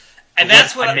win. And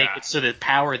that's what I make it so the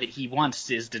power that he wants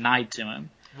is denied to him.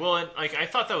 Well, and like I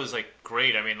thought that was like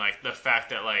great. I mean, like the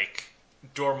fact that like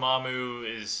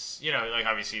Dormammu is, like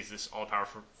obviously he's this all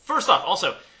powerful. First off,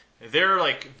 also their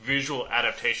like visual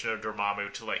adaptation of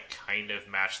Dormammu to like kind of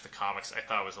match the comics, I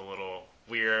thought was a little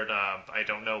weird. I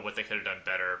don't know what they could have done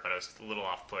better, but I was a little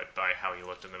off put by how he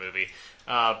looked in the movie.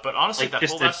 But honestly, like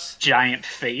that just giant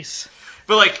face.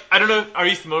 But like, I don't know. Are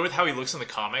you familiar with how he looks in the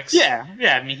comics? Yeah.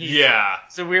 I mean, he's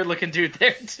a weird looking dude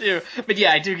there too. But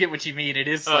yeah, I do get what you mean. It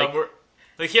is like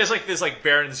he has like this like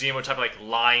Baron Zemo type of like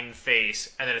line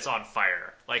face, and then it's on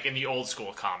fire, like in the old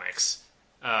school comics.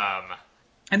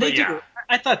 And they do.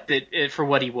 I thought that for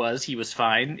what he was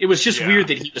fine. It was just weird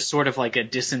that he was sort of like a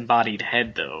disembodied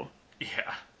head, though.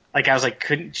 Yeah. Like, I was like,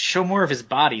 couldn't show more of his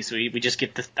body, so we just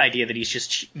get the idea that he's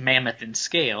just mammoth in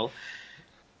scale.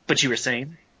 But you were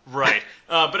saying? Right.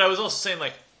 But I was also saying,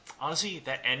 like, honestly,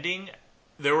 that ending,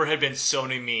 there had been so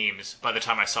many memes by the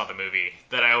time I saw the movie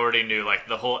that I already knew, like,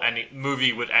 the whole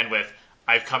movie would end with,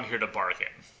 "I've come here to bargain."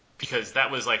 Because that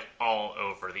was, like, all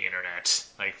over the internet,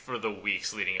 like, for the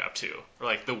weeks leading up to. Or,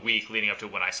 like, the week leading up to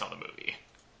when I saw the movie.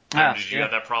 Did you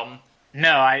have that problem? No,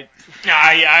 I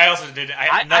also did.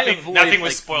 Nothing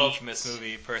was spoiled from this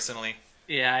movie, personally.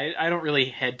 Yeah, I don't really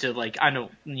head to, like, I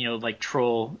don't, like,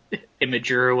 troll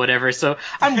Imager or whatever, so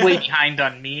I'm way behind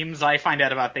on memes. I find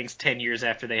out about things 10 years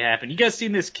after they happen. You guys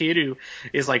seen this kid who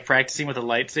is, like, practicing with a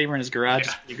lightsaber in his garage?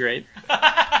 It's pretty great.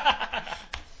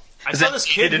 I saw this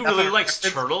kid who really likes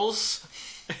turtles.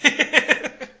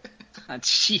 Oh,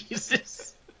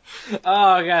 Jesus.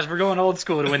 Oh, guys, we're going old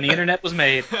school to when the internet was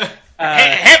made.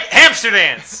 Hamster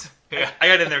dance! Yeah. I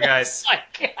got in there, guys. Oh, my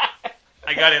God.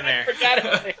 I got in there. Forgot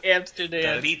about the hamster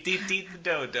dance.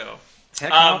 Do-do-do-do-do.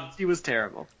 Technology was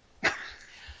terrible.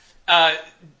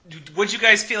 What'd you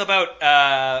guys feel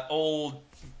about old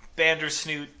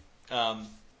Bandersnoot,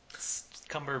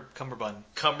 Cumberbund?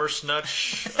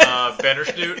 Cumbersnutch,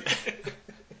 Bandersnoot.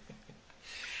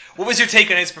 What was your take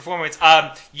on his performance?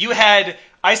 I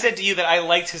said to you that I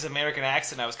liked his American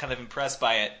accent. I was kind of impressed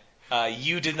by it.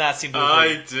 You did not seem to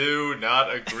agree. I do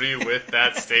not agree with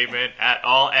that statement at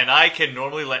all, and I can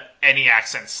normally let any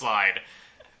accent slide.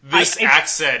 This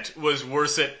accent was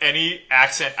worse than any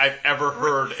accent I've ever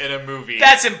heard in a movie.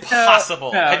 That's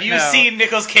impossible. Have you seen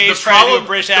Nicolas Cage try to do a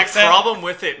British accent? The problem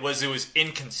with it was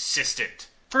inconsistent.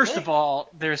 First of all,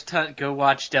 go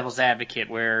watch Devil's Advocate,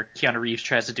 where Keanu Reeves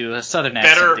tries to do a southern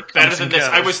accent. Better than this.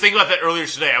 I was thinking about that earlier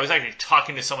today. I was actually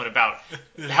talking to someone about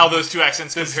how those two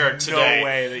accents compare today. No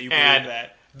way that you believe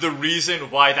that. The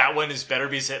reason why that one is better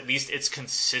because at least it's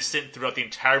consistent throughout the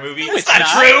entire movie. It's not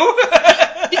true.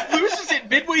 He loses it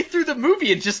midway through the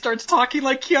movie and just starts talking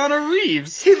like Keanu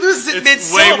Reeves. He loses it It's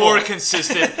mid-syllable. way more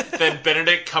consistent than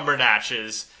Benedict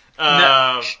Cumberbatch's.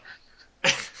 No.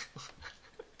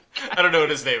 I don't know what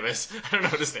his name is.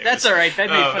 That's all right. That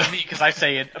made fun of me because I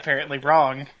say it apparently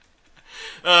wrong.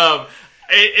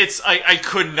 I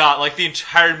could not, like, the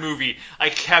entire movie, I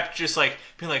kept just, like,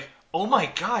 being like, oh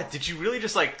my god, did you really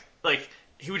just, like,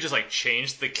 he would just, like,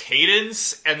 change the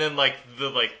cadence, and then, like,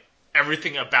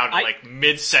 everything about it, like,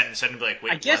 mid-sentence, and be like,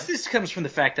 wait, I guess this comes from the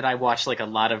fact that I watch, like, a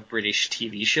lot of British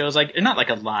TV shows, like, not like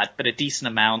a lot, but a decent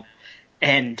amount,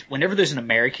 and whenever there's an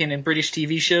American in British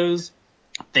TV shows,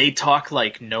 they talk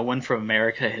like no one from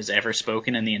America has ever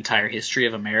spoken in the entire history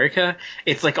of America.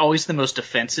 It's like always the most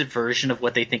offensive version of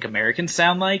what they think Americans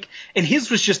sound like. And his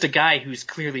was just a guy who's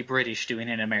clearly British doing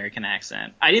an American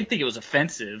accent. I didn't think it was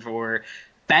offensive or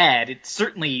bad.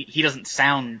 He doesn't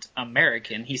sound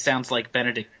American. He sounds like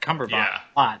Benedict Cumberbatch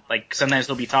a lot. Like sometimes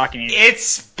they'll be talking.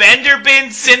 It's Benderbin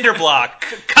Cinderblock.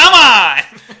 Come on.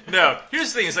 No,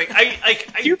 here's the thing. It's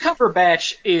like Hugh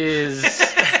Cumberbatch is.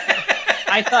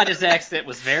 I thought his accent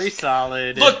was very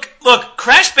solid. Look,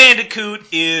 Crash Bandicoot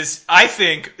is, I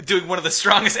think, doing one of the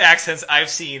strongest accents I've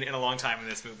seen in a long time in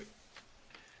this movie.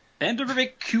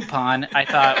 Benedict Coupon, I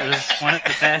thought, was one of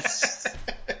the best.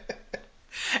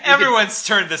 Everyone's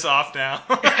turned this off now.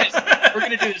 Guys, we're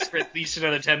going to do this for at least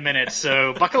another 10 minutes,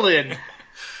 so buckle in.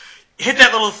 Hit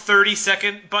that little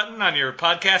 30-second button on your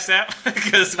podcast app,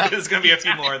 because there's going to be a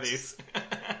few more of these.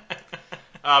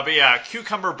 But yeah,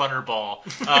 Cucumber Butterball.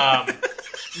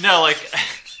 No, like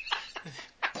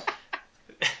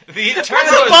the entire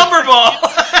Bumberball.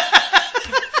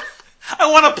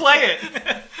 I want to play it.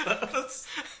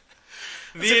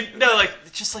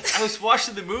 Just like I was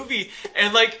watching the movie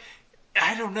and like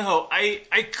I don't know, I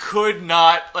could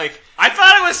not like. I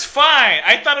thought it was fine.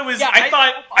 I thought it was. Yeah, I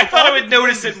thought I would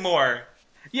notice it more.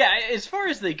 Yeah, as far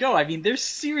as they go, I mean, there's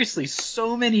seriously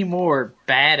so many more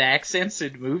bad accents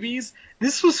in movies.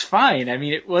 This was fine. I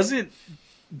mean, it wasn't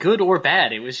good or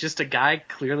bad. It was just a guy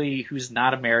clearly who's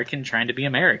not American trying to be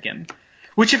American.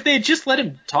 Which if they had just let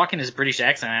him talk in his British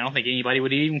accent, I don't think anybody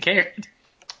would have even cared.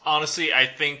 Honestly, I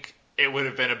think it would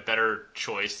have been a better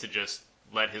choice to just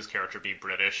let his character be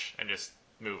British and just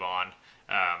move on.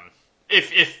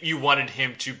 If you wanted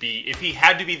him to be, if he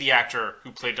had to be the actor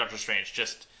who played Doctor Strange,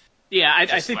 Yeah,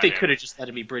 I think they could have just let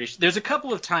him be British. There's a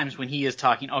couple of times when he is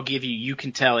talking, you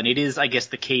can tell, and it is, I guess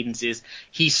the cadence is,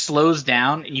 he slows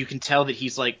down, and you can tell that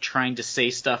he's, like, trying to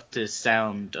say stuff to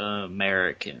sound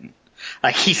American.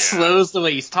 Like, he slows the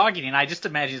way he's talking, and I just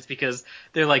imagine it's because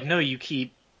they're like, no, you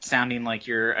keep sounding like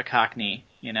you're a Cockney,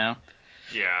 you know?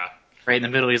 Yeah. Right in the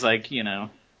middle, he's like,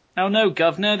 oh no,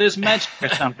 governor, there's magic or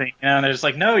something. And they're just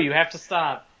like, no, you have to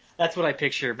stop. That's what I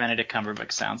picture Benedict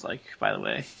Cumberbatch sounds like, by the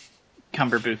way.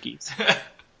 Cumberbookies.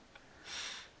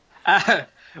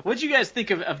 What do you guys think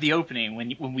of the opening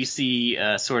when we see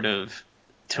sort of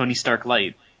Tony Stark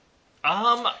light?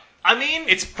 I mean,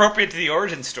 it's appropriate to the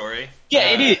origin story. Yeah,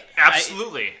 it is.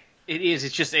 Absolutely. It is.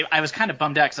 It's just I was kind of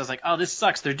bummed out because I was like, oh, this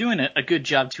sucks. They're doing a good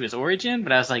job to his origin,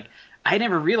 but I was like, I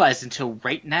never realized until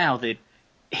right now that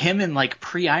him and like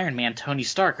pre-Iron Man Tony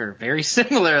Stark are very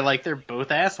similar. Like they're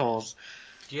both assholes.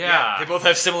 Yeah. They both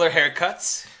have similar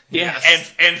haircuts. Yeah,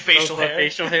 and facial hair.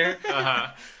 Facial hair. Uh-huh.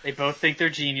 They both think they're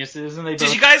geniuses, and they Did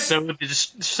both you guys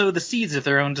sow the seeds of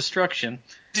their own destruction.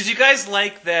 Did you guys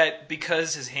like that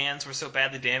because his hands were so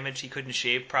badly damaged he couldn't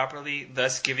shave properly,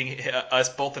 thus giving us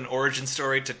both an origin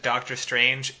story to Doctor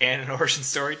Strange and an origin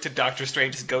story to Doctor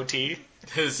Strange's goatee?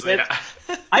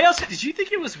 I also, did you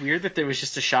think it was weird that there was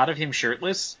just a shot of him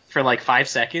shirtless for like 5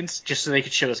 seconds just so they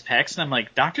could show his pecs? And I'm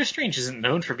like, Doctor Strange isn't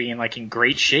known for being like in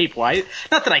great shape. Why?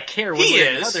 Not that I care. One He way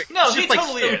or is. another. No, it's he just,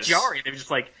 totally like, so is. jarring. They were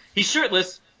just like, he's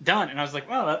shirtless, done. And I was like,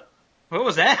 well, what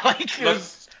was that? Like, it Look,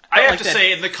 was, I have like to that-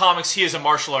 say, in the comics, he is a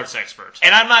martial arts expert.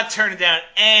 And I'm not turning down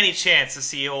any chance to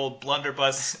see old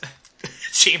Blunderbuss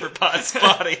Chamberpot's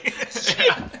body.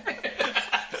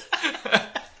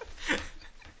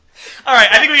 All right,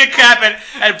 I think we can cap it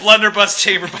at Blunderbuss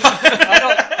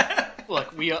Chamberpot.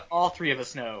 Look, we all three of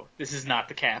us know this is not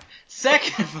the cap.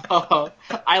 Second of all,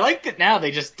 I like that now they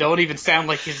just don't even sound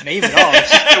like his name at all.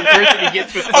 It's just the word that he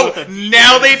gets with both Oh, of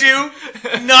now they do?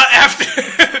 Not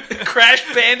after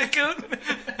Crash Bandicoot?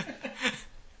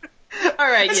 All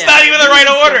right, It's yeah. not even the right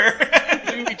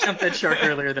order. Maybe we jumped that shark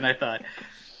earlier than I thought.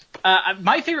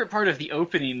 My favorite part of the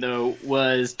opening, though,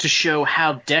 was to show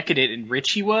how decadent and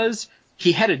rich he was.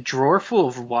 He had a drawer full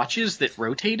of watches that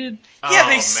rotated. Yeah, Oh,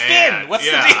 they man. spin. What's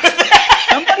Yeah. the deal with that?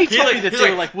 Somebody told me like- that he's they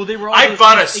were like, like, well, they were all I those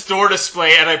bought a kinetic- store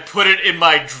display and I put it in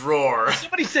my drawer.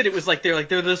 Somebody said it was like they're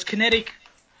those kinetic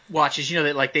watches, you know,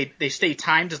 that like they stay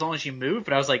timed as long as you move.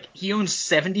 But I was like, he owns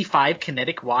 75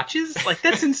 kinetic watches. Like,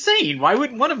 that's insane. Why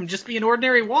wouldn't one of them just be an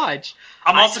ordinary watch?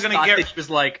 I'm I also just gonna thought get- that he was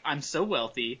like, I'm so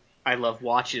wealthy. I love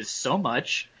watches so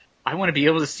much. I want to be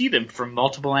able to see them from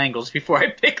multiple angles before I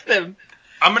pick them.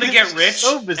 I'm going to get It's rich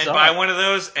so and bizarre. buy one of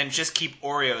those and just keep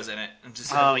Oreos in it. And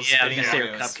just have Oh little yeah, I was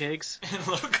spinning gonna say Oreos. cupcakes.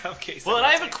 Little cupcakes. Well, that and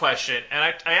I have a rotate. question, and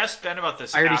I asked Ben about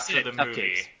this I already after said the cupcakes.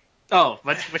 movie. Oh,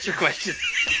 what's your question?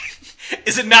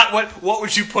 Is it not what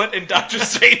would you put in Doctor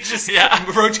Strange's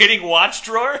rotating watch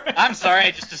drawer? I'm sorry,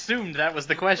 I just assumed that was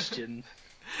the question.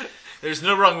 There's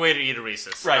no wrong way to eat a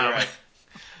Reese's. Right.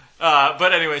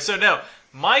 But anyway, so no,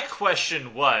 my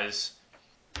question was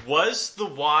the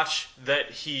watch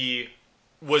that he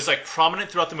was like prominent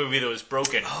throughout the movie that was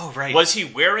broken? Oh, right. Was he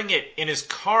wearing it in his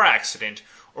car accident,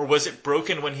 or was it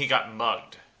broken when he got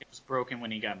mugged? It was broken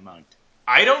when he got mugged.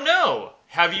 I don't know.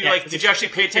 Have you did you actually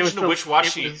pay attention to which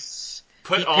watch he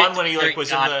put on when he like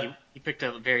was in the? He picked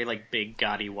a very like big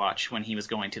gaudy watch when he was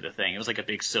going to the thing. It was like a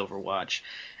big silver watch,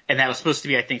 and that was supposed to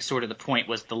be, I think, sort of the point.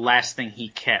 Was the last thing he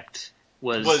kept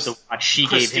was the watch she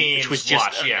gave him, which was Christine's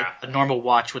just watch, a normal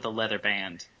watch with a leather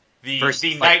band. The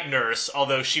versus, night nurse,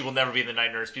 although she will never be the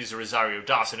night nurse because Rosario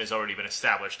Dawson has already been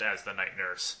established as the night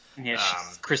nurse. Yeah,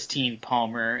 she's Christine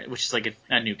Palmer, which is like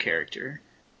a new character.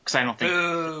 Because I don't think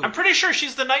I'm pretty sure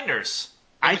she's the night nurse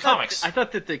in the comics. I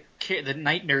thought that the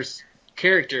night nurse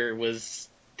character was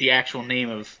the actual name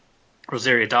of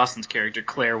Rosario Dawson's character,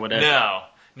 Claire whatever.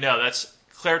 No, that's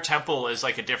Claire Temple is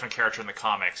like a different character in the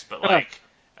comics, but like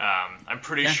I'm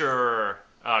pretty sure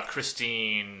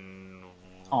Christine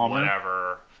Palmer?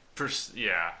 whatever.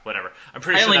 Whatever. I'm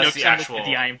pretty I sure only know that's 'cause the I looked actual. at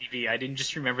the IMDb. I didn't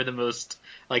just remember the most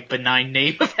like benign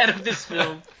name out of this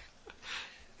film.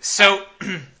 So,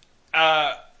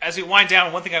 as we wind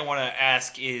down, one thing I want to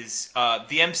ask is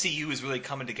the MCU is really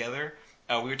coming together.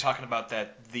 We were talking about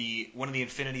that one of the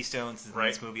Infinity Stones in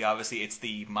this movie. Obviously, it's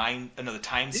the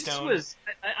Time Stone.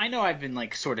 I know I've been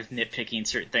like sort of nitpicking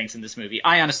certain things in this movie.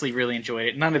 I honestly really enjoyed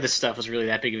it. None of this stuff was really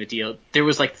that big of a deal. There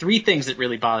was like 3 things that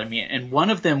really bothered me, and one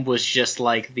of them was just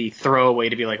like the throwaway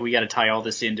to be like, we got to tie all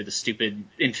this into the stupid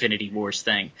Infinity Wars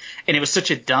thing. And it was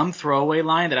such a dumb throwaway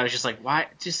line that I was just like, why'd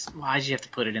you have to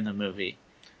put it in the movie?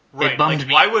 Right. It bummed Like,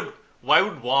 me. why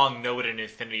would Wong know what an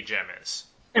Infinity Gem is?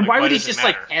 And Like, why would he does it just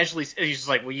matter? like casually? He's just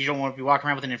like, well, you don't want to be walking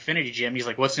around with an Infinity Gem. He's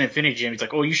like, what's an Infinity Gem? He's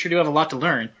like, oh, you sure do have a lot to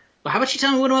learn. Well, how about you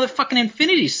tell me what a motherfucking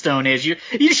Infinity Stone is? You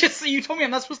told me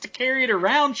I'm not supposed to carry it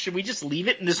around. Should we just leave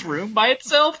it in this room by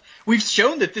itself? We've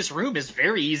shown that this room is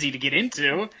very easy to get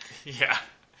into. Yeah.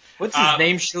 What's his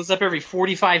name shows up every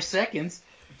 45 seconds.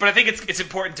 But I think it's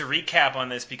important to recap on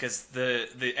this because the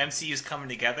MCU is coming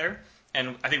together,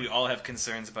 and I think we all have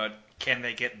concerns about can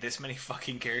they get this many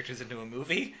fucking characters into a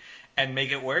movie and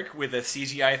make it work with a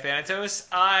CGI Thanatos?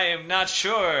 I am not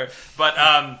sure, but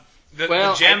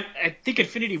the gem. I think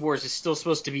Infinity Wars is still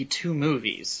supposed to be 2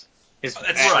 movies. That's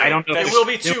I don't know. There if will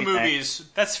be they're 2 doing that. movies.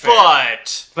 That's fair.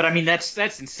 But I mean, that's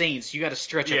insane. So you got to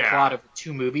stretch a Yeah. plot over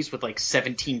 2 movies with like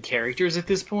 17 characters at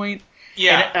this point.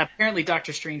 Yeah. And apparently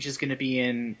Doctor Strange is going to be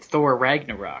in Thor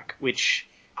Ragnarok, which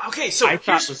Okay, so I thought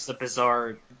here's- was a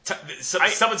bizarre.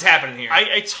 Something's happening here.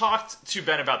 I talked to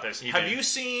Ben about this. Have did. you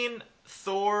seen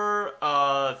Thor,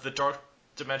 the Dark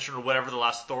Dimension, or whatever the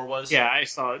last Thor was? Yeah, I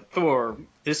saw it. Thor.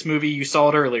 This movie, you saw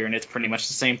it earlier, and it's pretty much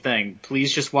the same thing.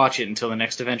 Please just watch it until the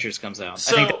next Avengers comes out.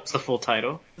 So- I think that's the full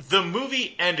title. The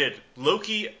movie ended.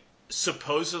 Loki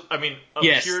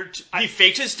Yes. he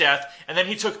faked his death, and then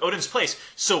he took Odin's place.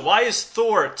 So why is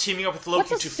Thor teaming up with Loki to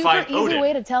find What's a super easy Odin?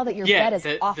 way to tell that your bet is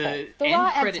awful? The The end raw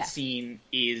egg credit test. scene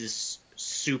is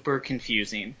super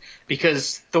confusing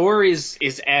because Thor is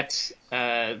at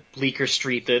Bleecker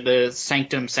Street, the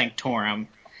Sanctum Sanctorum,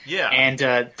 Yeah.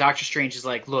 and Doctor Strange is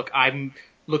like, look, I'm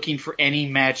looking for any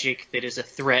magic that is a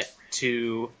threat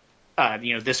to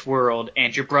this world,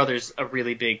 and your brother's a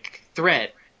really big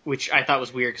threat, which I thought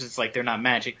was weird because it's like they're not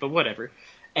magic, but whatever.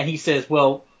 And he says,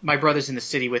 well, my brother's in the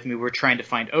city with me. We're trying to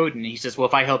find Odin. And he says, well,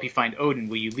 if I help you find Odin,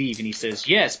 will you leave? And he says,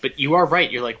 yes, but you are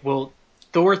right. You're like, well,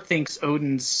 Thor thinks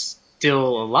Odin's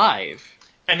still alive.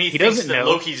 And he thinks doesn't that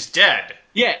know. Loki's dead.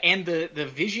 Yeah, and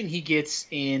the vision he gets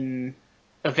in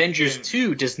Avengers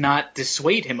 2 does not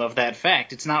dissuade him of that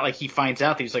fact. It's not like he finds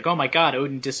out that he's like, oh my god,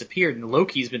 Odin disappeared and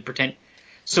Loki's been pretending.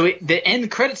 So the end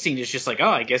credit scene is just like, oh,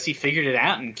 I guess he figured it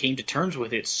out and came to terms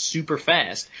with it super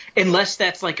fast. Unless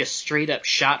that's like a straight up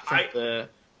shot from the.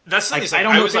 That's the thing. I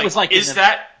don't know if it was like is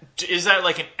that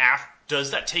like an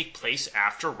does that take place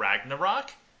after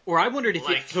Ragnarok? Or I wondered if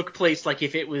it took place like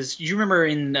if it was. You remember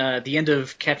in the end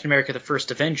of Captain America: The First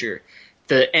Avenger,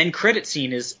 the end credit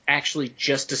scene is actually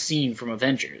just a scene from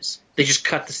Avengers. They just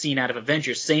cut the scene out of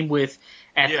Avengers. Same with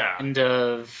at the end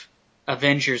of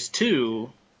Avengers 2.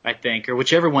 I think, or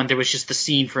whichever one, there was just the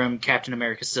scene from Captain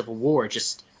America Civil War, it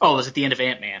was at the end of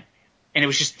Ant-Man. And it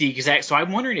was just the exact, so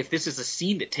I'm wondering if this is a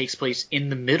scene that takes place in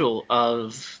the middle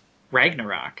of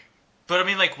Ragnarok. But I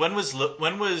mean, like, when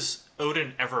was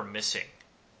Odin ever missing?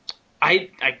 I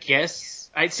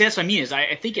guess, I'd say that's what I mean, is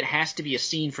I think it has to be a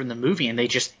scene from the movie, and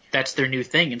that's their new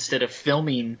thing. Instead of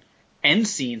filming end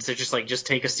scenes, they're just like, just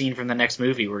take a scene from the next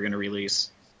movie we're going to release.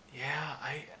 Yeah,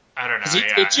 I don't know.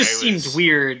 It just seemed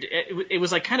weird. It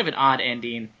was like kind of an odd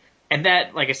ending, and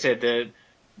that, like I said,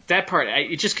 that part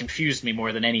it just confused me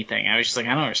more than anything. I was just like,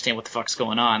 I don't understand what the fuck's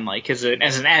going on. Like, as an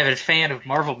avid fan of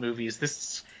Marvel movies,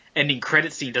 this ending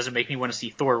credit scene doesn't make me want to see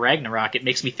Thor Ragnarok. It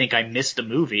makes me think I missed a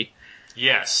movie.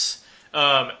 Yes,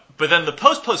 but then the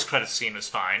post credit scene was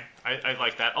fine. I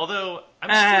like that. Although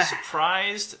I'm still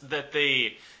surprised that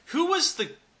who was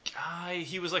the guy?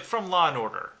 He was like from Law and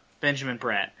Order. Benjamin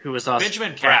Bratt, who was also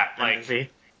Benjamin Bratt, movie.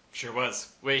 Sure was.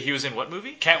 Wait, he was in what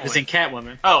movie? Catwoman. He was in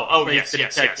Catwoman. Oh,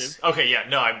 yes. Okay, yeah,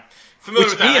 no, I'm familiar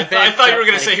with that. I thought you were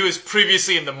going to say he was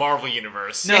previously in the Marvel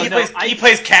universe. No, he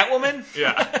plays Catwoman?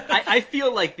 Yeah. I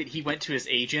feel like that he went to his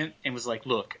agent and was like,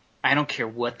 look, I don't care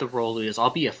what the role is. I'll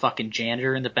be a fucking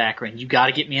janitor in the background. You got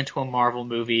to get me into a Marvel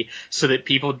movie so that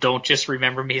people don't just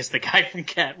remember me as the guy from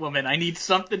Catwoman. I need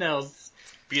something else.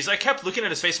 Because I kept looking at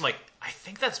his face, I'm like, I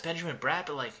think that's Benjamin Bratt,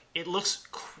 but like, it looks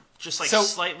just like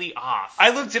slightly off.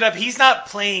 I looked it up. He's not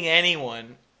playing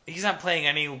anyone. He's not playing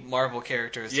any Marvel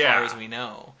character as far as we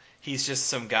know. He's just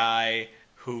some guy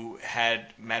who had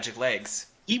magic legs.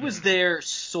 He was there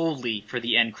solely for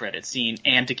the end credit scene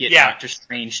and to get Doctor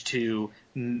Strange to,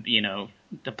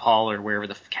 Nepal or wherever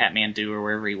the Kathmandu or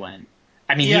wherever he went.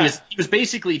 I mean, he was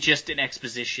basically just an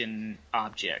exposition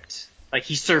object. Like,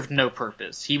 he served no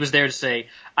purpose. He was there to say,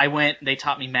 I went, they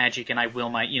taught me magic, and I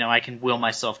can will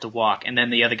myself to walk. And then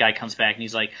the other guy comes back, and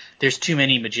he's like, there's too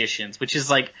many magicians. Which is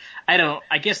like,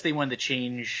 I guess they wanted to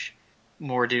change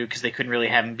Mordo, because they couldn't really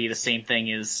have him be the same thing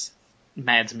as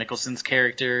Mads Mikkelsen's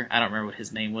character. I don't remember what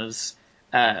his name was.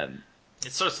 It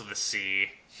starts with a C.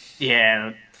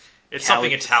 Yeah. It's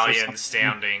something Italian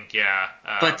sounding, yeah.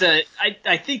 But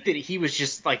I think that he was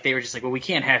just like, they were just like, well, we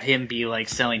can't have him be like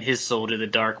selling his soul to the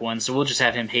Dark One, so we'll just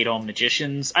have him hate all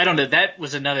magicians. I don't know. That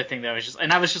was another thing that I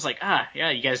was just like,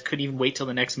 you guys couldn't even wait till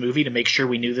the next movie to make sure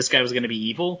we knew this guy was going to be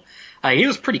evil. He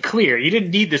was pretty clear. You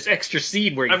didn't need this extra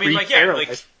scene where he had made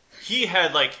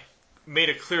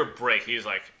a clear break. He was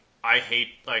like, I hate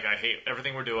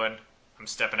everything we're doing. I'm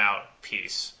stepping out.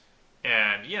 Peace.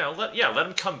 And let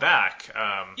him come back.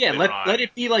 Let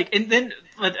it be like, and then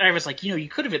I was like, you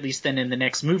could have at least then in the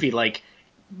next movie,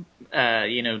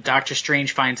 Doctor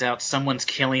Strange finds out someone's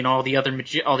killing all the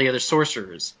other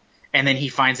sorcerers, and then he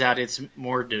finds out it's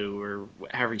Mordo or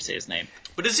however you say his name.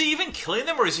 But is he even killing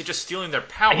them, or is he just stealing their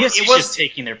power? I guess he's just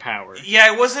taking their power.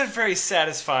 Yeah, it wasn't a very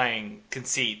satisfying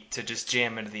conceit to just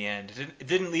jam into the end. It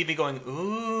didn't leave me going,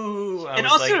 ooh. And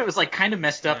also it was kind of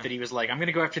messed up that he was like, I'm going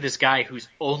to go after this guy who's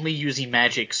only using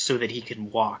magic so that he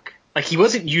can walk. Like, he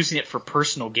wasn't using it for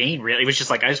personal gain, really. It was just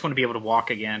like, I just want to be able to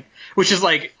walk again. Which is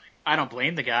like, I don't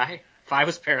blame the guy. If I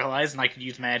was paralyzed and I could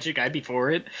use magic, I'd be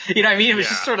for it. You know what I mean? It was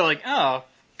just sort of like, oh,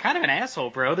 kind of an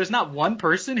asshole, bro. There's not one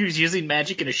person who's using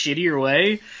magic in a shittier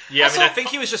way. Yeah, I think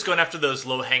he was just going after those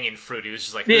low-hanging fruit. He was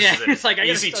just like, this is an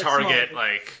easy target.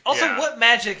 What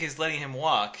magic is letting him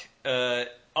walk?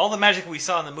 all the magic we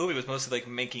saw in the movie was mostly like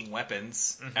making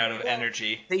weapons out of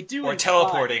energy. They do or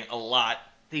teleporting a lot.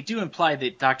 They do imply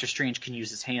that Doctor Strange can use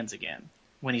his hands again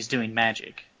when he's doing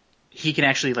magic. He can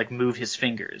actually like move his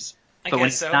fingers. But when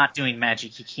he's not doing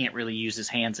magic, he can't really use his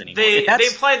hands anymore. They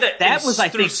implied that was, I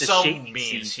through think, the some shaping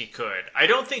means scene. he could. I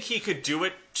don't think he could do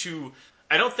it to.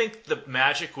 I don't think the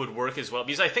magic would work as well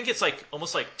because I think it's like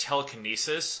almost like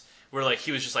telekinesis, where like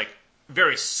he was just like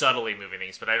very subtly moving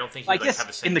things, but I don't think he would like have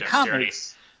the same in the dexterity.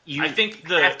 comics, you I think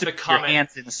have to put your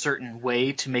hands in a certain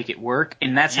way to make it work,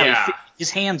 and that's how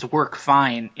his hands work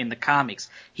fine in the comics.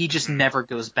 He just never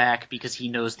goes back because he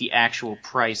knows the actual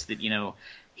price that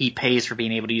he pays for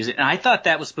being able to use it. And I thought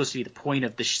that was supposed to be the point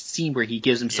of the scene where he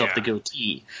gives himself the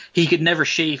goatee. He could never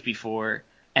shave before,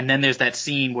 and then there's that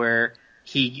scene where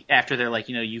after they're like,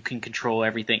 you can control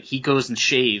everything, he goes and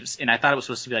shaves, and I thought it was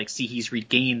supposed to be like, see, he's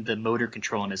regained the motor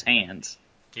control in his hands.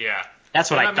 Yeah.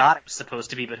 That's what I thought it was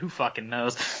supposed to be, but who fucking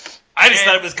knows? I just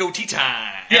thought it was goatee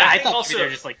time. Yeah, I thought also, they're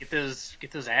just like, get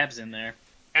those abs in there.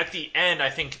 At the end, I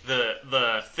think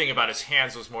the thing about his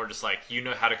hands was more just like, you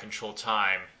know how to control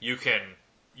time. You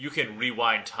can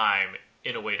rewind time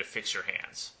in a way to fix your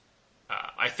hands.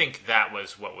 I think that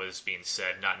was what was being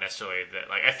said, not necessarily that.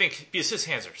 Like, I think because his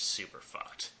hands are super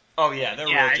fucked. Oh yeah, they're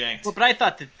real janked. But I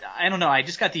thought that, I don't know, I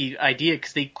just got the idea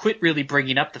because they quit really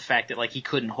bringing up the fact that like he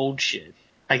couldn't hold shit.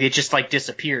 Like it just like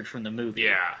disappeared from the movie.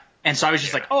 Yeah. And so I was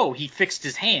just like, oh, he fixed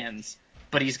his hands,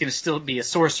 but he's going to still be a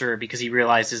sorcerer because he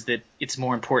realizes that it's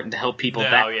more important to help people.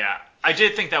 Yeah. I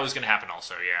did think that was going to happen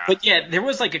also, yeah. But yeah, there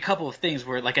was like a couple of things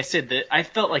where, like I said, I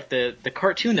felt like the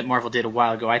cartoon that Marvel did a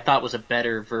while ago, I thought was a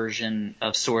better version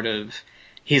of sort of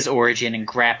his origin and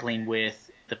grappling with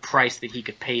the price that he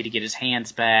could pay to get his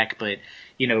hands back, but,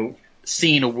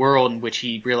 seeing a world in which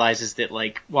he realizes that,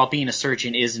 like, while being a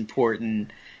surgeon is important,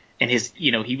 and his,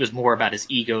 he was more about his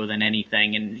ego than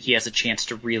anything, and he has a chance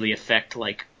to really affect,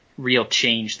 like, real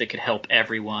change that could help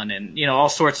everyone, and, all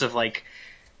sorts of, like,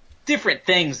 different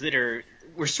things that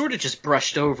were sort of just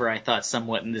brushed over, I thought,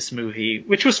 somewhat in this movie,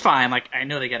 which was fine. Like, I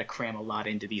know they got to cram a lot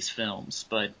into these films,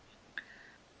 but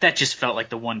that just felt like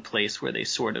the one place where they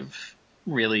sort of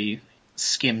really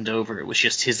skimmed over. It was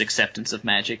just his acceptance of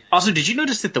magic. Also, did you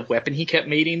notice that the weapon he kept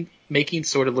making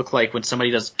sort of looked like when somebody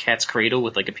does cat's cradle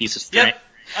with like a piece of string? Yep,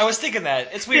 I was thinking that.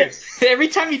 It's weird. Every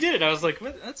time he did it, I was like,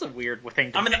 what? That's a weird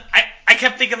thing to make. I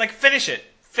kept thinking, like, finish it.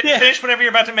 Finish whatever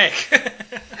you're about to make.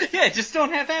 Yeah, just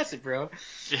don't half-ass it, bro.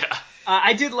 Yeah.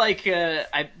 I did like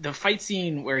the fight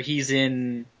scene where he's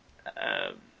in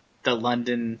the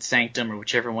London Sanctum or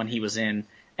whichever one he was in,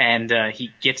 and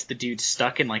he gets the dude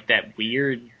stuck in like that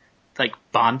weird like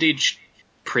bondage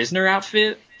prisoner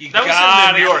outfit. That was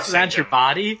in the New York around Sanctum. your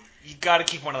body. You got to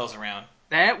keep one of those around.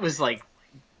 That was like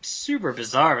super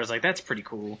bizarre. I was like, that's pretty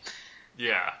cool.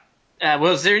 Yeah.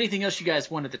 Was there anything else you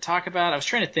guys wanted to talk about? I was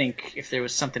trying to think if there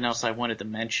was something else I wanted to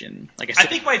mention. Like I said, I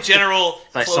think my general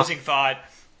closing thought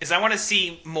is I want to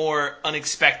see more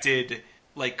unexpected,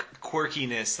 like,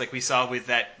 quirkiness, like we saw with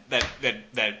that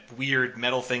weird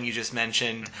metal thing you just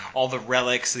mentioned, all the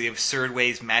relics, the absurd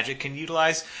ways magic can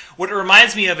utilize. What it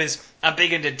reminds me of is I'm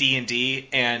big into D&D,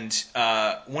 and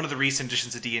one of the recent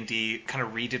editions of D&D kind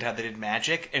of redid how they did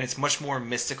magic, and it's much more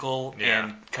mystical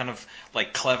and kind of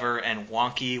like clever and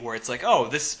wonky, where it's like, oh,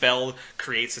 this spell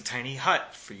creates a tiny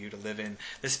hut for you to live in.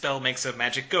 This spell makes a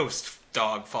magic ghost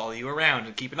dog follow you around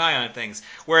and keep an eye on things.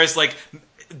 Whereas like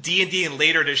D&D in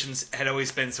later editions had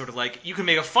always been sort of like, you can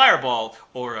make a fireball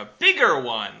or a bigger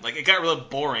one. Like, it got real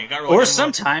boring. Or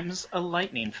sometimes a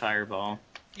lightning fireball.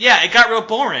 Yeah, it got real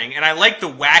boring, and I like the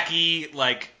wacky,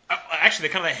 like, actually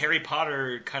the kind of the Harry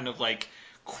Potter kind of like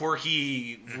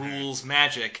quirky rules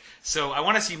magic. So I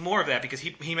want to see more of that because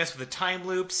he messed with the time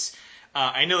loops.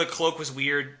 I know the cloak was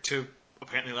weird to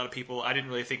apparently a lot of people. I didn't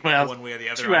really think one way or the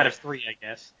other. 2 out of 3, I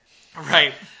guess.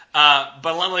 Right, but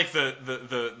a lot of like the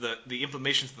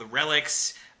implementations of the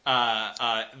relics,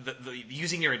 the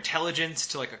using your intelligence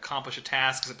to like accomplish a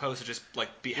task as opposed to just like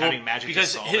having magic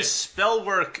because to solve his it. spell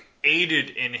work aided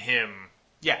in him.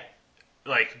 Yeah,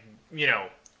 like winning.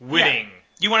 Yeah.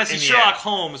 You want to see Sherlock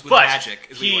Holmes with magic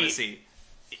is what you want to see.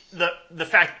 The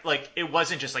fact like it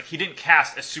wasn't just like he didn't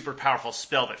cast a super powerful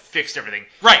spell that fixed everything.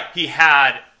 Right, he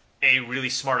had a really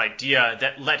smart idea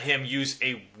that let him use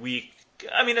a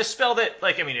spell that,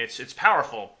 like, it's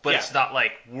powerful, but it's not,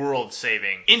 like,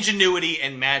 world-saving. Ingenuity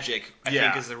and magic, I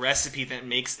think, is the recipe that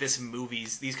makes these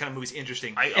kind of movies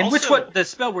interesting. What the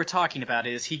spell we're talking about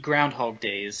is he Groundhog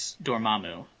Days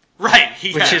Dormammu. Right,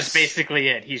 which is basically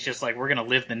it. He's just like, we're going to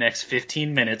live the next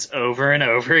 15 minutes over and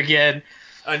over again.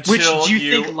 Until which, do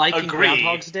you think, like agree. in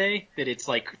Groundhog's Day, that it's,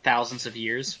 like, thousands of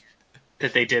years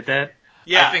that they did that?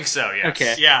 Yeah. I think so. Yes.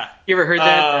 Okay. Yeah. You ever heard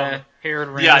that Harold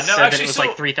Ramis said that actually, it was so-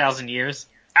 like 3,000 years?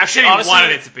 Actually, He honestly,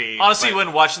 wanted it to be, honestly, but-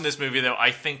 when watching this movie, though,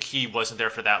 I think he wasn't there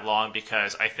for that long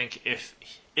because I think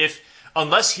if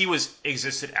unless he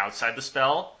existed outside the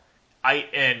spell,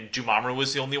 and Dormammu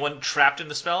was the only one trapped in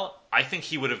the spell, I think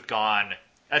he would have gone.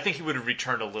 I think he would have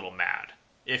returned a little mad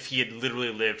if he had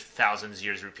literally lived thousands of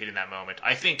years repeating that moment.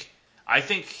 I think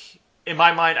in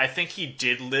my mind, I think he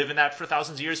did live in that for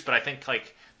thousands of years, but I think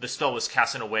like the spell was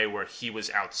cast in a way where he was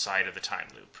outside of the time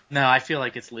loop. No, I feel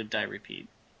like it's Live, Die, Repeat.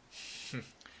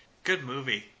 Good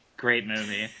movie. Great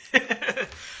movie.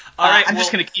 All right. I'm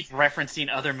just going to keep referencing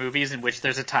other movies in which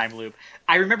there's a time loop.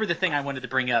 I remember the thing I wanted to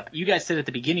bring up. You guys said at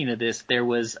the beginning of this there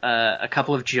was a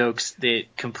couple of jokes that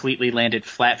completely landed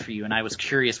flat for you, and I was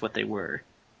curious what they were.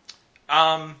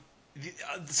 Some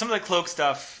of the cloak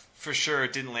stuff for sure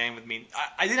didn't land with me.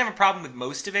 I didn't have a problem with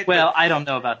most of it. Well, I don't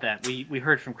know about that. We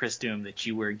heard from Chris Doom that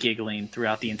you were giggling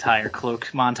throughout the entire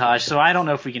cloak montage, so I don't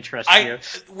know if we can trust you.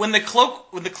 When the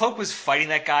cloak was fighting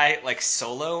that guy like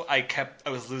solo, I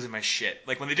was losing my shit.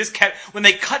 Like when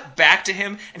they cut back to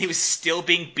him and he was still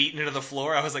being beaten into the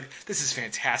floor, I was like, this is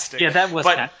fantastic. Yeah, that was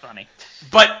kind of funny.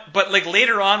 But like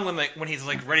later on when he's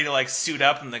like ready to like suit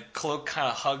up and the cloak kind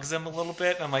of hugs him a little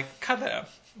bit, I'm like, cut that out.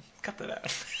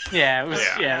 Yeah, it was.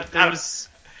 Yeah. Yeah, it was.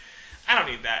 I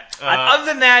don't need that. Other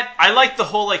than that, I like the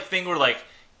whole like thing where like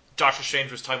Doctor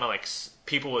Strange was talking about like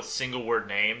people with single word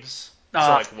names. So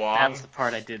like Wong. That was the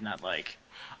part I did not like.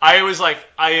 I was like,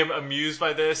 I am amused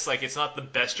by this. Like, it's not the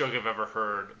best joke I've ever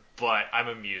heard, but I'm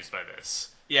amused by this.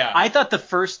 yeah, I thought the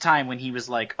first time when he was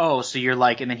like, "Oh, so you're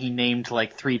like," and then he named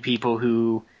like 3 people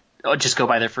who just go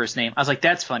by their first name. I was like,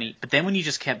 that's funny. But then when you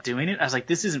just kept doing it, I was like,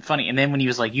 this isn't funny. And then when he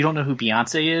was like, you don't know who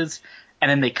Beyonce is, and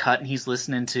then they cut and he's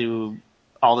listening to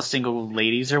all the single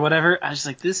ladies or whatever, I was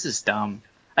like, this is dumb.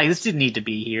 Like, this didn't need to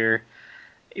be here.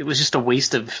 It was just a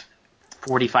waste of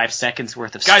 45 seconds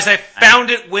worth of guys, I found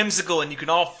it whimsical, and you can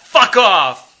all fuck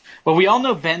off. Well, we all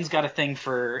know Ben's got a thing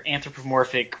for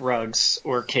anthropomorphic rugs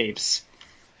or capes.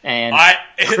 And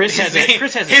Chris has a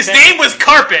his name was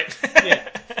Carpet. Yeah.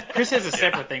 Chris has a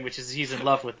separate thing, which is he's in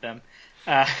love with them.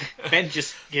 Ben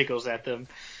just giggles at them.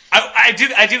 I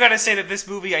do gotta say that this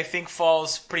movie I think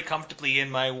falls pretty comfortably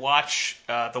in my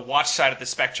the watch side of the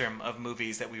spectrum of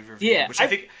movies that we've reviewed. Yeah, which I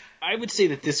think I would say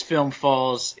that this film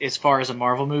falls, as far as a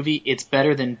Marvel movie, it's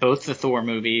better than both the Thor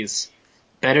movies,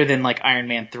 better than like Iron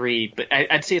Man 3, but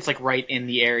I'd say it's like right in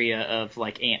the area of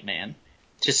like Ant-Man.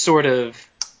 Just sort of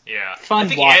fun. I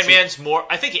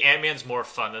think Ant-Man's more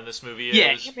fun than this movie is. Yeah,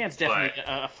 Ant-Man's definitely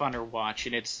a funner watch,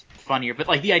 and it's funnier. But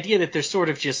like the idea that they're sort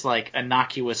of just like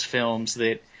innocuous films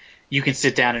that you can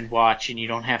sit down and watch, and you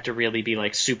don't have to really be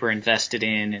like super invested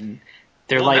in, and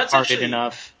they're lighthearted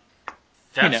enough.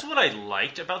 That's what I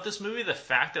liked about this movie, the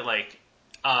fact that like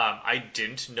I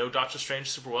didn't know Doctor Strange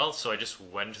super well, so I just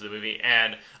went into the movie,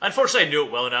 and unfortunately I knew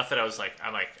it well enough that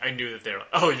I knew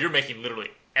that you're making literally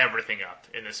everything up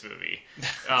in this movie.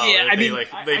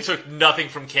 They took nothing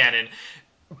from canon.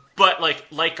 But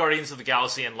like Guardians of the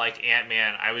Galaxy and like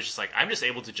Ant-Man, I was just like, I'm just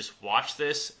able to just watch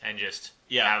this and just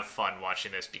have fun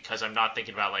watching this because I'm not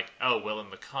thinking about like, oh, well, in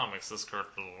the comics, this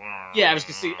character. Yeah, I was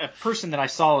going to say, a person that I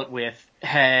saw it with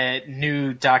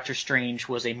knew Doctor Strange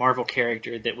was a Marvel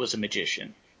character that was a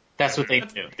magician. That's what they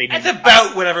knew. That's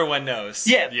about what everyone knows.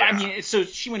 Yeah, I mean, so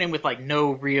she went in with like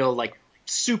no real like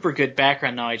super good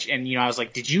background knowledge, and I was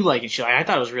like, did you like it? She's like, I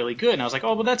thought it was really good, and I was like,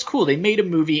 oh, well, that's cool. They made a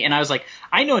movie, and I was like,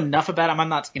 I know enough about him. I'm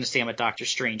not going to say I'm a Doctor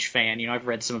Strange fan. I've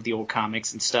read some of the old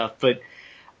comics and stuff, but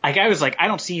like I was like, I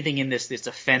don't see anything in this that's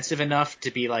offensive enough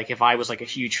to be like, if I was like a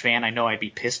huge fan, I know I'd be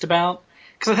pissed about,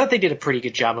 because I thought they did a pretty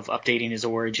good job of updating his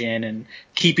origin and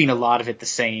keeping a lot of it the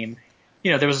same.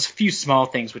 There was a few small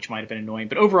things which might have been annoying,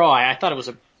 but overall, I thought it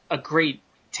was a great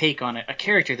take on a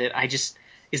character that I just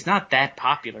is not that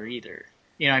popular either.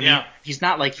 I mean, he's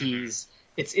not like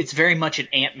it's very much an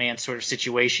Ant-Man sort of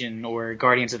situation or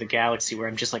Guardians of the Galaxy where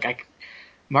I'm just like,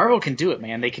 Marvel can do it,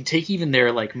 man. They can take even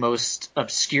their like most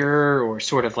obscure or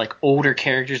sort of like older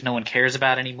characters no one cares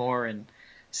about anymore and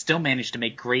still manage to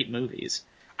make great movies.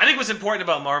 I think what's important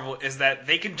about Marvel is that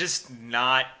they can just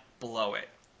not blow it.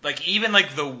 Like even like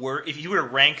if you were to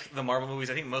rank the Marvel movies,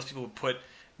 I think most people would put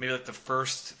maybe like the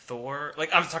first Thor,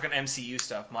 like I'm talking MCU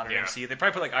stuff, modern MCU. They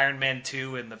probably put like Iron Man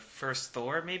 2 and the first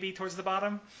Thor maybe towards the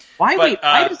bottom. Why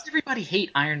does everybody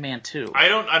hate Iron Man 2? I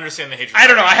don't understand the hatred. I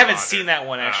don't know. I haven't seen that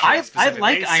one actually. I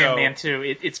like Iron Man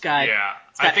 2. It's got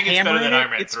I think it's better than Iron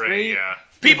Man 3. Great. Yeah.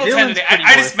 People tend to.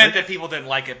 I just meant that people didn't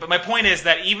like it. But my point is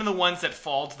that even the ones that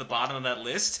fall to the bottom of that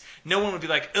list, no one would be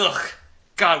like, ugh,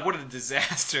 God, what a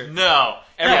disaster. No.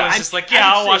 Everyone's I- just like, I would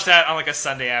I'll say- watch that on like a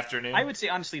Sunday afternoon. I would say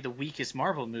honestly the weakest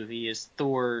Marvel movie is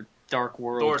Thor Dark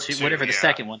World, Thor 2, 2, whatever the yeah.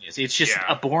 second one is. It's just Yeah.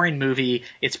 a boring movie.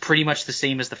 It's pretty much the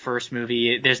same as the first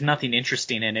movie. There's nothing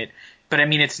interesting in it. But I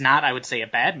mean, it's not, I would say, a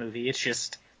bad movie. It's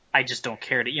just, I just don't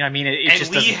care to, you know what I mean? It And just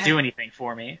we doesn't ha- do anything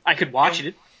for me. I could watch And-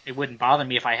 it. It wouldn't bother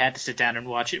me if I had to sit down and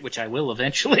watch it, which I will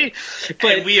eventually.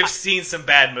 But and we have seen some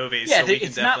bad movies, yeah, so we can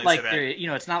it's not definitely like say that. there, you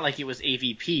know, it's not like it was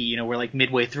AVP, you know, where like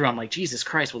midway through I'm like, Jesus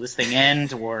Christ, will this thing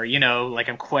end? Or, you know, like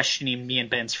I'm questioning me and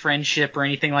Ben's friendship or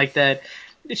anything like that.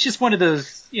 It's just one of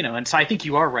those, you know, and so I think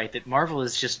you are right that Marvel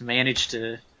has just managed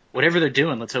to, whatever they're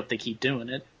doing, let's hope they keep doing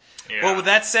it. Yeah. Well, with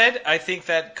that said, I think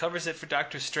that covers it for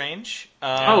Doctor Strange.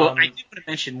 I do want to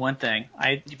mention one thing.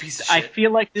 You piece of I shit. feel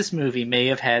like this movie may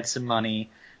have had some money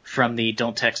from the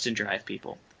don't text and drive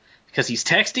people. Because he's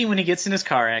texting when he gets in his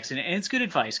car accident, and it's good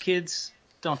advice. Kids,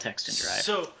 don't text and drive.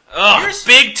 So Ugh, here's-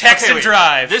 big text okay, and wait.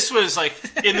 drive. This was like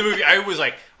in the movie. I was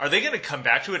like, are they going to come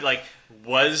back to it? Like,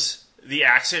 was the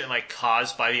accident like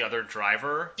caused by the other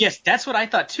driver? Yes, that's what I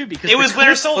thought too, because It the was Winter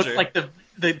clip Soldier. looked like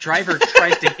the driver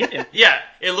tries to hit him. Yeah,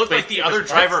 it looked Wait, like the it was other what?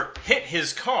 driver hit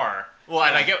his car. Well,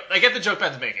 and I get the joke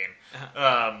Ben's making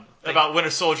about Winter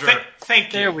Soldier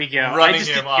Thank you. There we go. I running just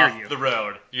him didn't hear off you. the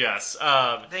road. Yes.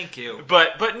 Thank you.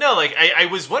 But no, like I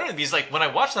was wondering because like when I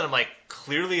watched that, I'm like,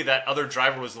 clearly that other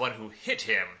driver was the one who hit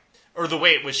him, or the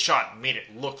way it was shot made it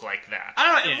look like that. I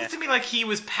don't know. It Yeah. looked to me like he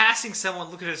was passing someone,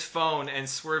 looked at his phone, and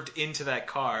swerved into that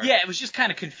car. Yeah, it was just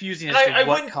kind of confusing as And to what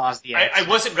wouldn't- caused the I accident.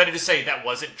 wasn't ready to say that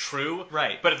wasn't true,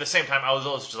 Right. But at the same time, I was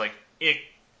also just like, it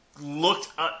looked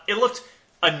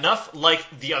enough like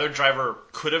the other driver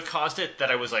could have caused it that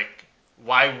I was like,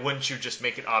 why wouldn't you just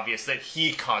make it obvious that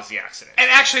he caused the accident? And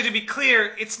actually, to be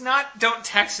clear, it's not don't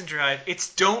text and drive.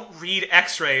 It's don't read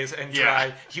X-rays and Yeah.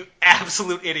 drive. You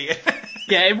absolute idiot.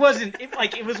 Yeah, it wasn't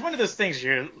it was one of those things.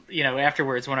 You know,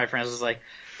 afterwards, one of my friends was like,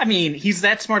 I mean, he's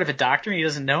that smart of a doctor and he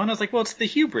doesn't know. And I was like, well, it's the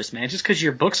hubris, man. Just because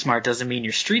you're book smart doesn't mean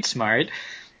you're street smart.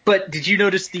 But did you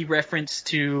notice the reference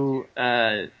to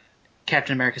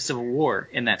Captain America: Civil War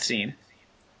in that scene?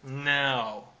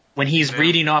 No. When he's No.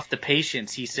 reading off the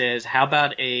patients, he says, "How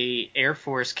about a Air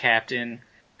Force captain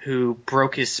who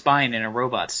broke his spine in a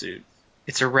robot suit?"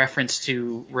 It's a reference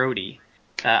to Rhodey,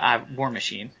 War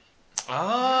Machine.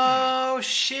 Oh,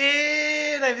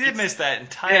 shit. I did miss that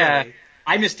entirely.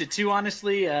 I missed it too,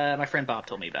 honestly. My friend Bob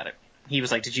told me about it. He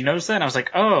was like, "Did you notice that?" And I was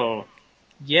like, "Oh,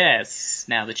 yes.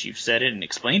 Now that you've said it and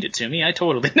explained it to me, I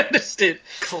totally noticed it."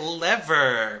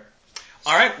 Clever.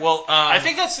 All right, well, I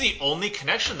think that's the only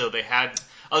connection though they had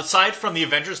aside from the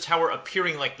Avengers Tower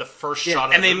appearing like the first shot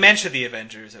of and the they movie. mentioned the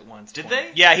Avengers at once. Did they?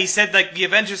 Yeah, he said like the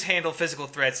Avengers handle physical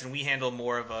threats and we handle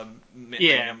more of a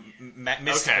Yeah.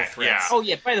 mystical Okay, threats. yeah. Oh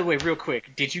yeah. By the way, real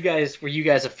quick, were you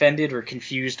guys offended or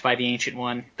confused by the Ancient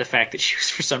One? The fact that she was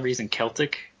for some reason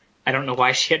Celtic. I don't know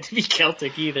why she had to be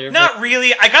Celtic either. Not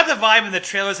really. I got the vibe in the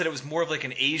trailers that it was more of like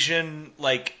an Asian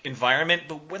like environment,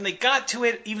 but when they got to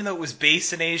it, even though it was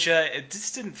based in Asia, it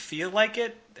just didn't feel like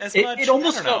it as It, much. it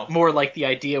almost I don't felt know. more like the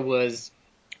idea was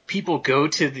people go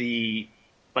to the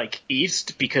like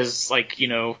East because like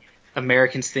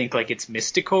Americans think like it's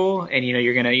mystical, and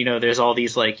you're gonna there's all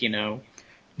these like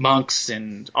monks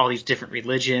and all these different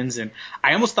religions, and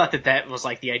I almost thought that was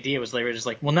like the idea was they were just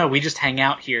like, well, no, we just hang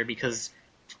out here because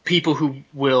people who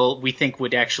we think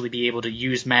would actually be able to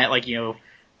use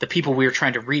the people we're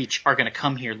trying to reach are going to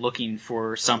come here looking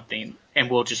for something, and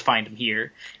we'll just find them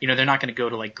here. They're not going to go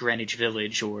to like Greenwich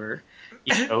Village or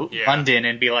Yeah. London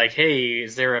and be like, hey,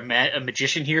 is there a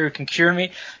magician here who can cure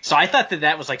me? So I thought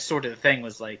that was like sort of the thing,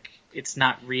 was like it's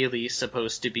not really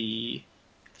supposed to be.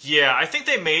 Yeah, I think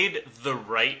they made the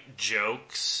right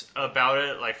jokes about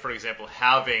it. Like, for example,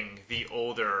 having the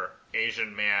older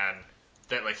Asian man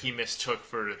that like he mistook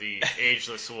for the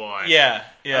ageless one. Yeah.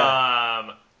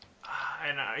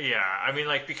 I mean,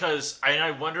 like, because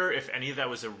I wonder if any of that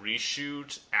was a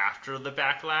reshoot after the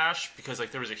backlash, because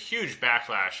like there was a huge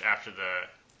backlash after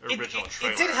the original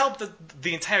trailer. It did help that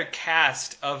the entire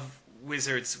cast of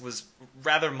Wizards was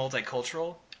rather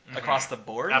multicultural across the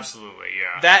board. Absolutely,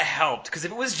 yeah. That helped, because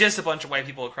if it was just a bunch of white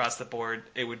people across the board,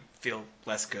 it would feel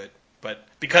less good. But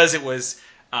because it was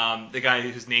the guy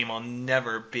whose name I'll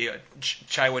never be,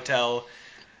 Chiwetel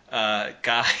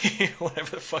guy,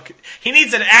 whatever the fuck. He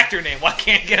needs an actor name. Why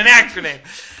can't he get an actor name?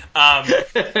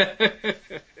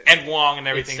 And Wong and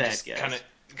everything It's sad, just guys.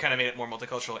 kind of made it more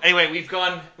multicultural. Anyway, we've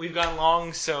gone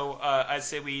long, so I'd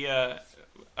say we wrap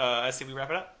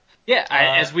it up. Yeah,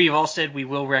 as we've all said, we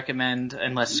will recommend,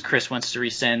 unless Chris wants to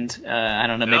resend. I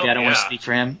don't know, maybe Nope, I don't want to yeah. speak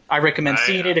for him. I recommend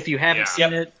seeing it if you haven't yeah.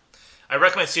 seen it. I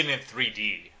recommend seeing it in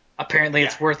 3D. Apparently,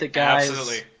 it's Yeah, worth it, guys.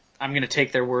 Absolutely. I'm going to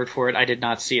take their word for it. I did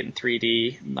not see it in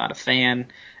 3D. I'm not a fan.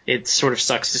 It sort of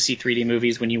sucks to see 3D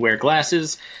movies when you wear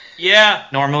glasses. Yeah.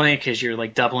 Normally, because you're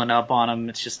like doubling up on them.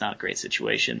 It's just not a great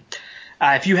situation.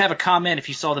 If you have a comment, if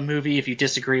you saw the movie, if you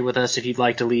disagree with us, if you'd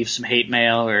like to leave some hate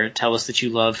mail or tell us that you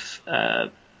love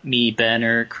me, Ben,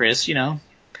 or Chris,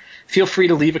 feel free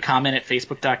to leave a comment at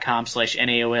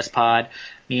facebook.com/NAOSpod.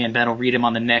 Me and Ben will read them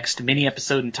on the next mini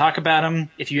episode and talk about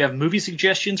them. If you have movie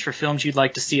suggestions for films you'd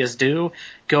like to see us do,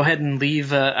 go ahead and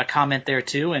leave a comment there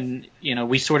too. And,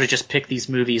 we sort of just pick these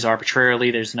movies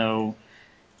arbitrarily. There's no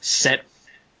set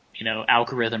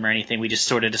algorithm or anything. We just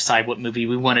sort of decide what movie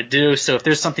we want to do. So if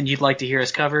there's something you'd like to hear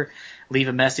us cover, leave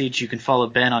a message. You can follow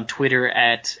Ben on Twitter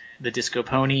at the Disco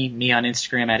Pony, me on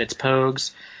Instagram at It's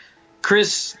Pogues.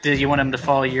 Chris, do you want him to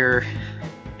follow your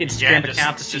Instagram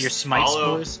account to see your Smite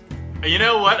scores? You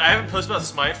know what? I haven't posted about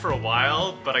Smite for a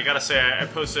while, but I gotta say I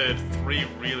posted 3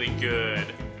 really good.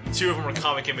 2 of them were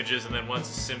comic images, and then one's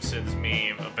a Simpsons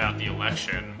meme about the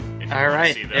election. All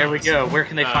right, there we go. Where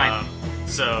can they find them?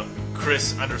 So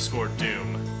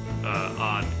Chris_Doom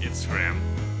on Instagram.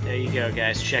 There you go,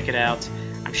 guys. Check it out.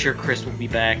 I'm sure Chris will be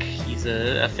back. He's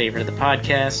a favorite of the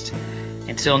podcast.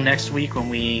 Until next week when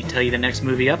we tell you the next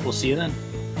movie up, we'll see you then.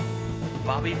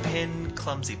 Bobby Pin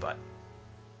Clumsy Butt.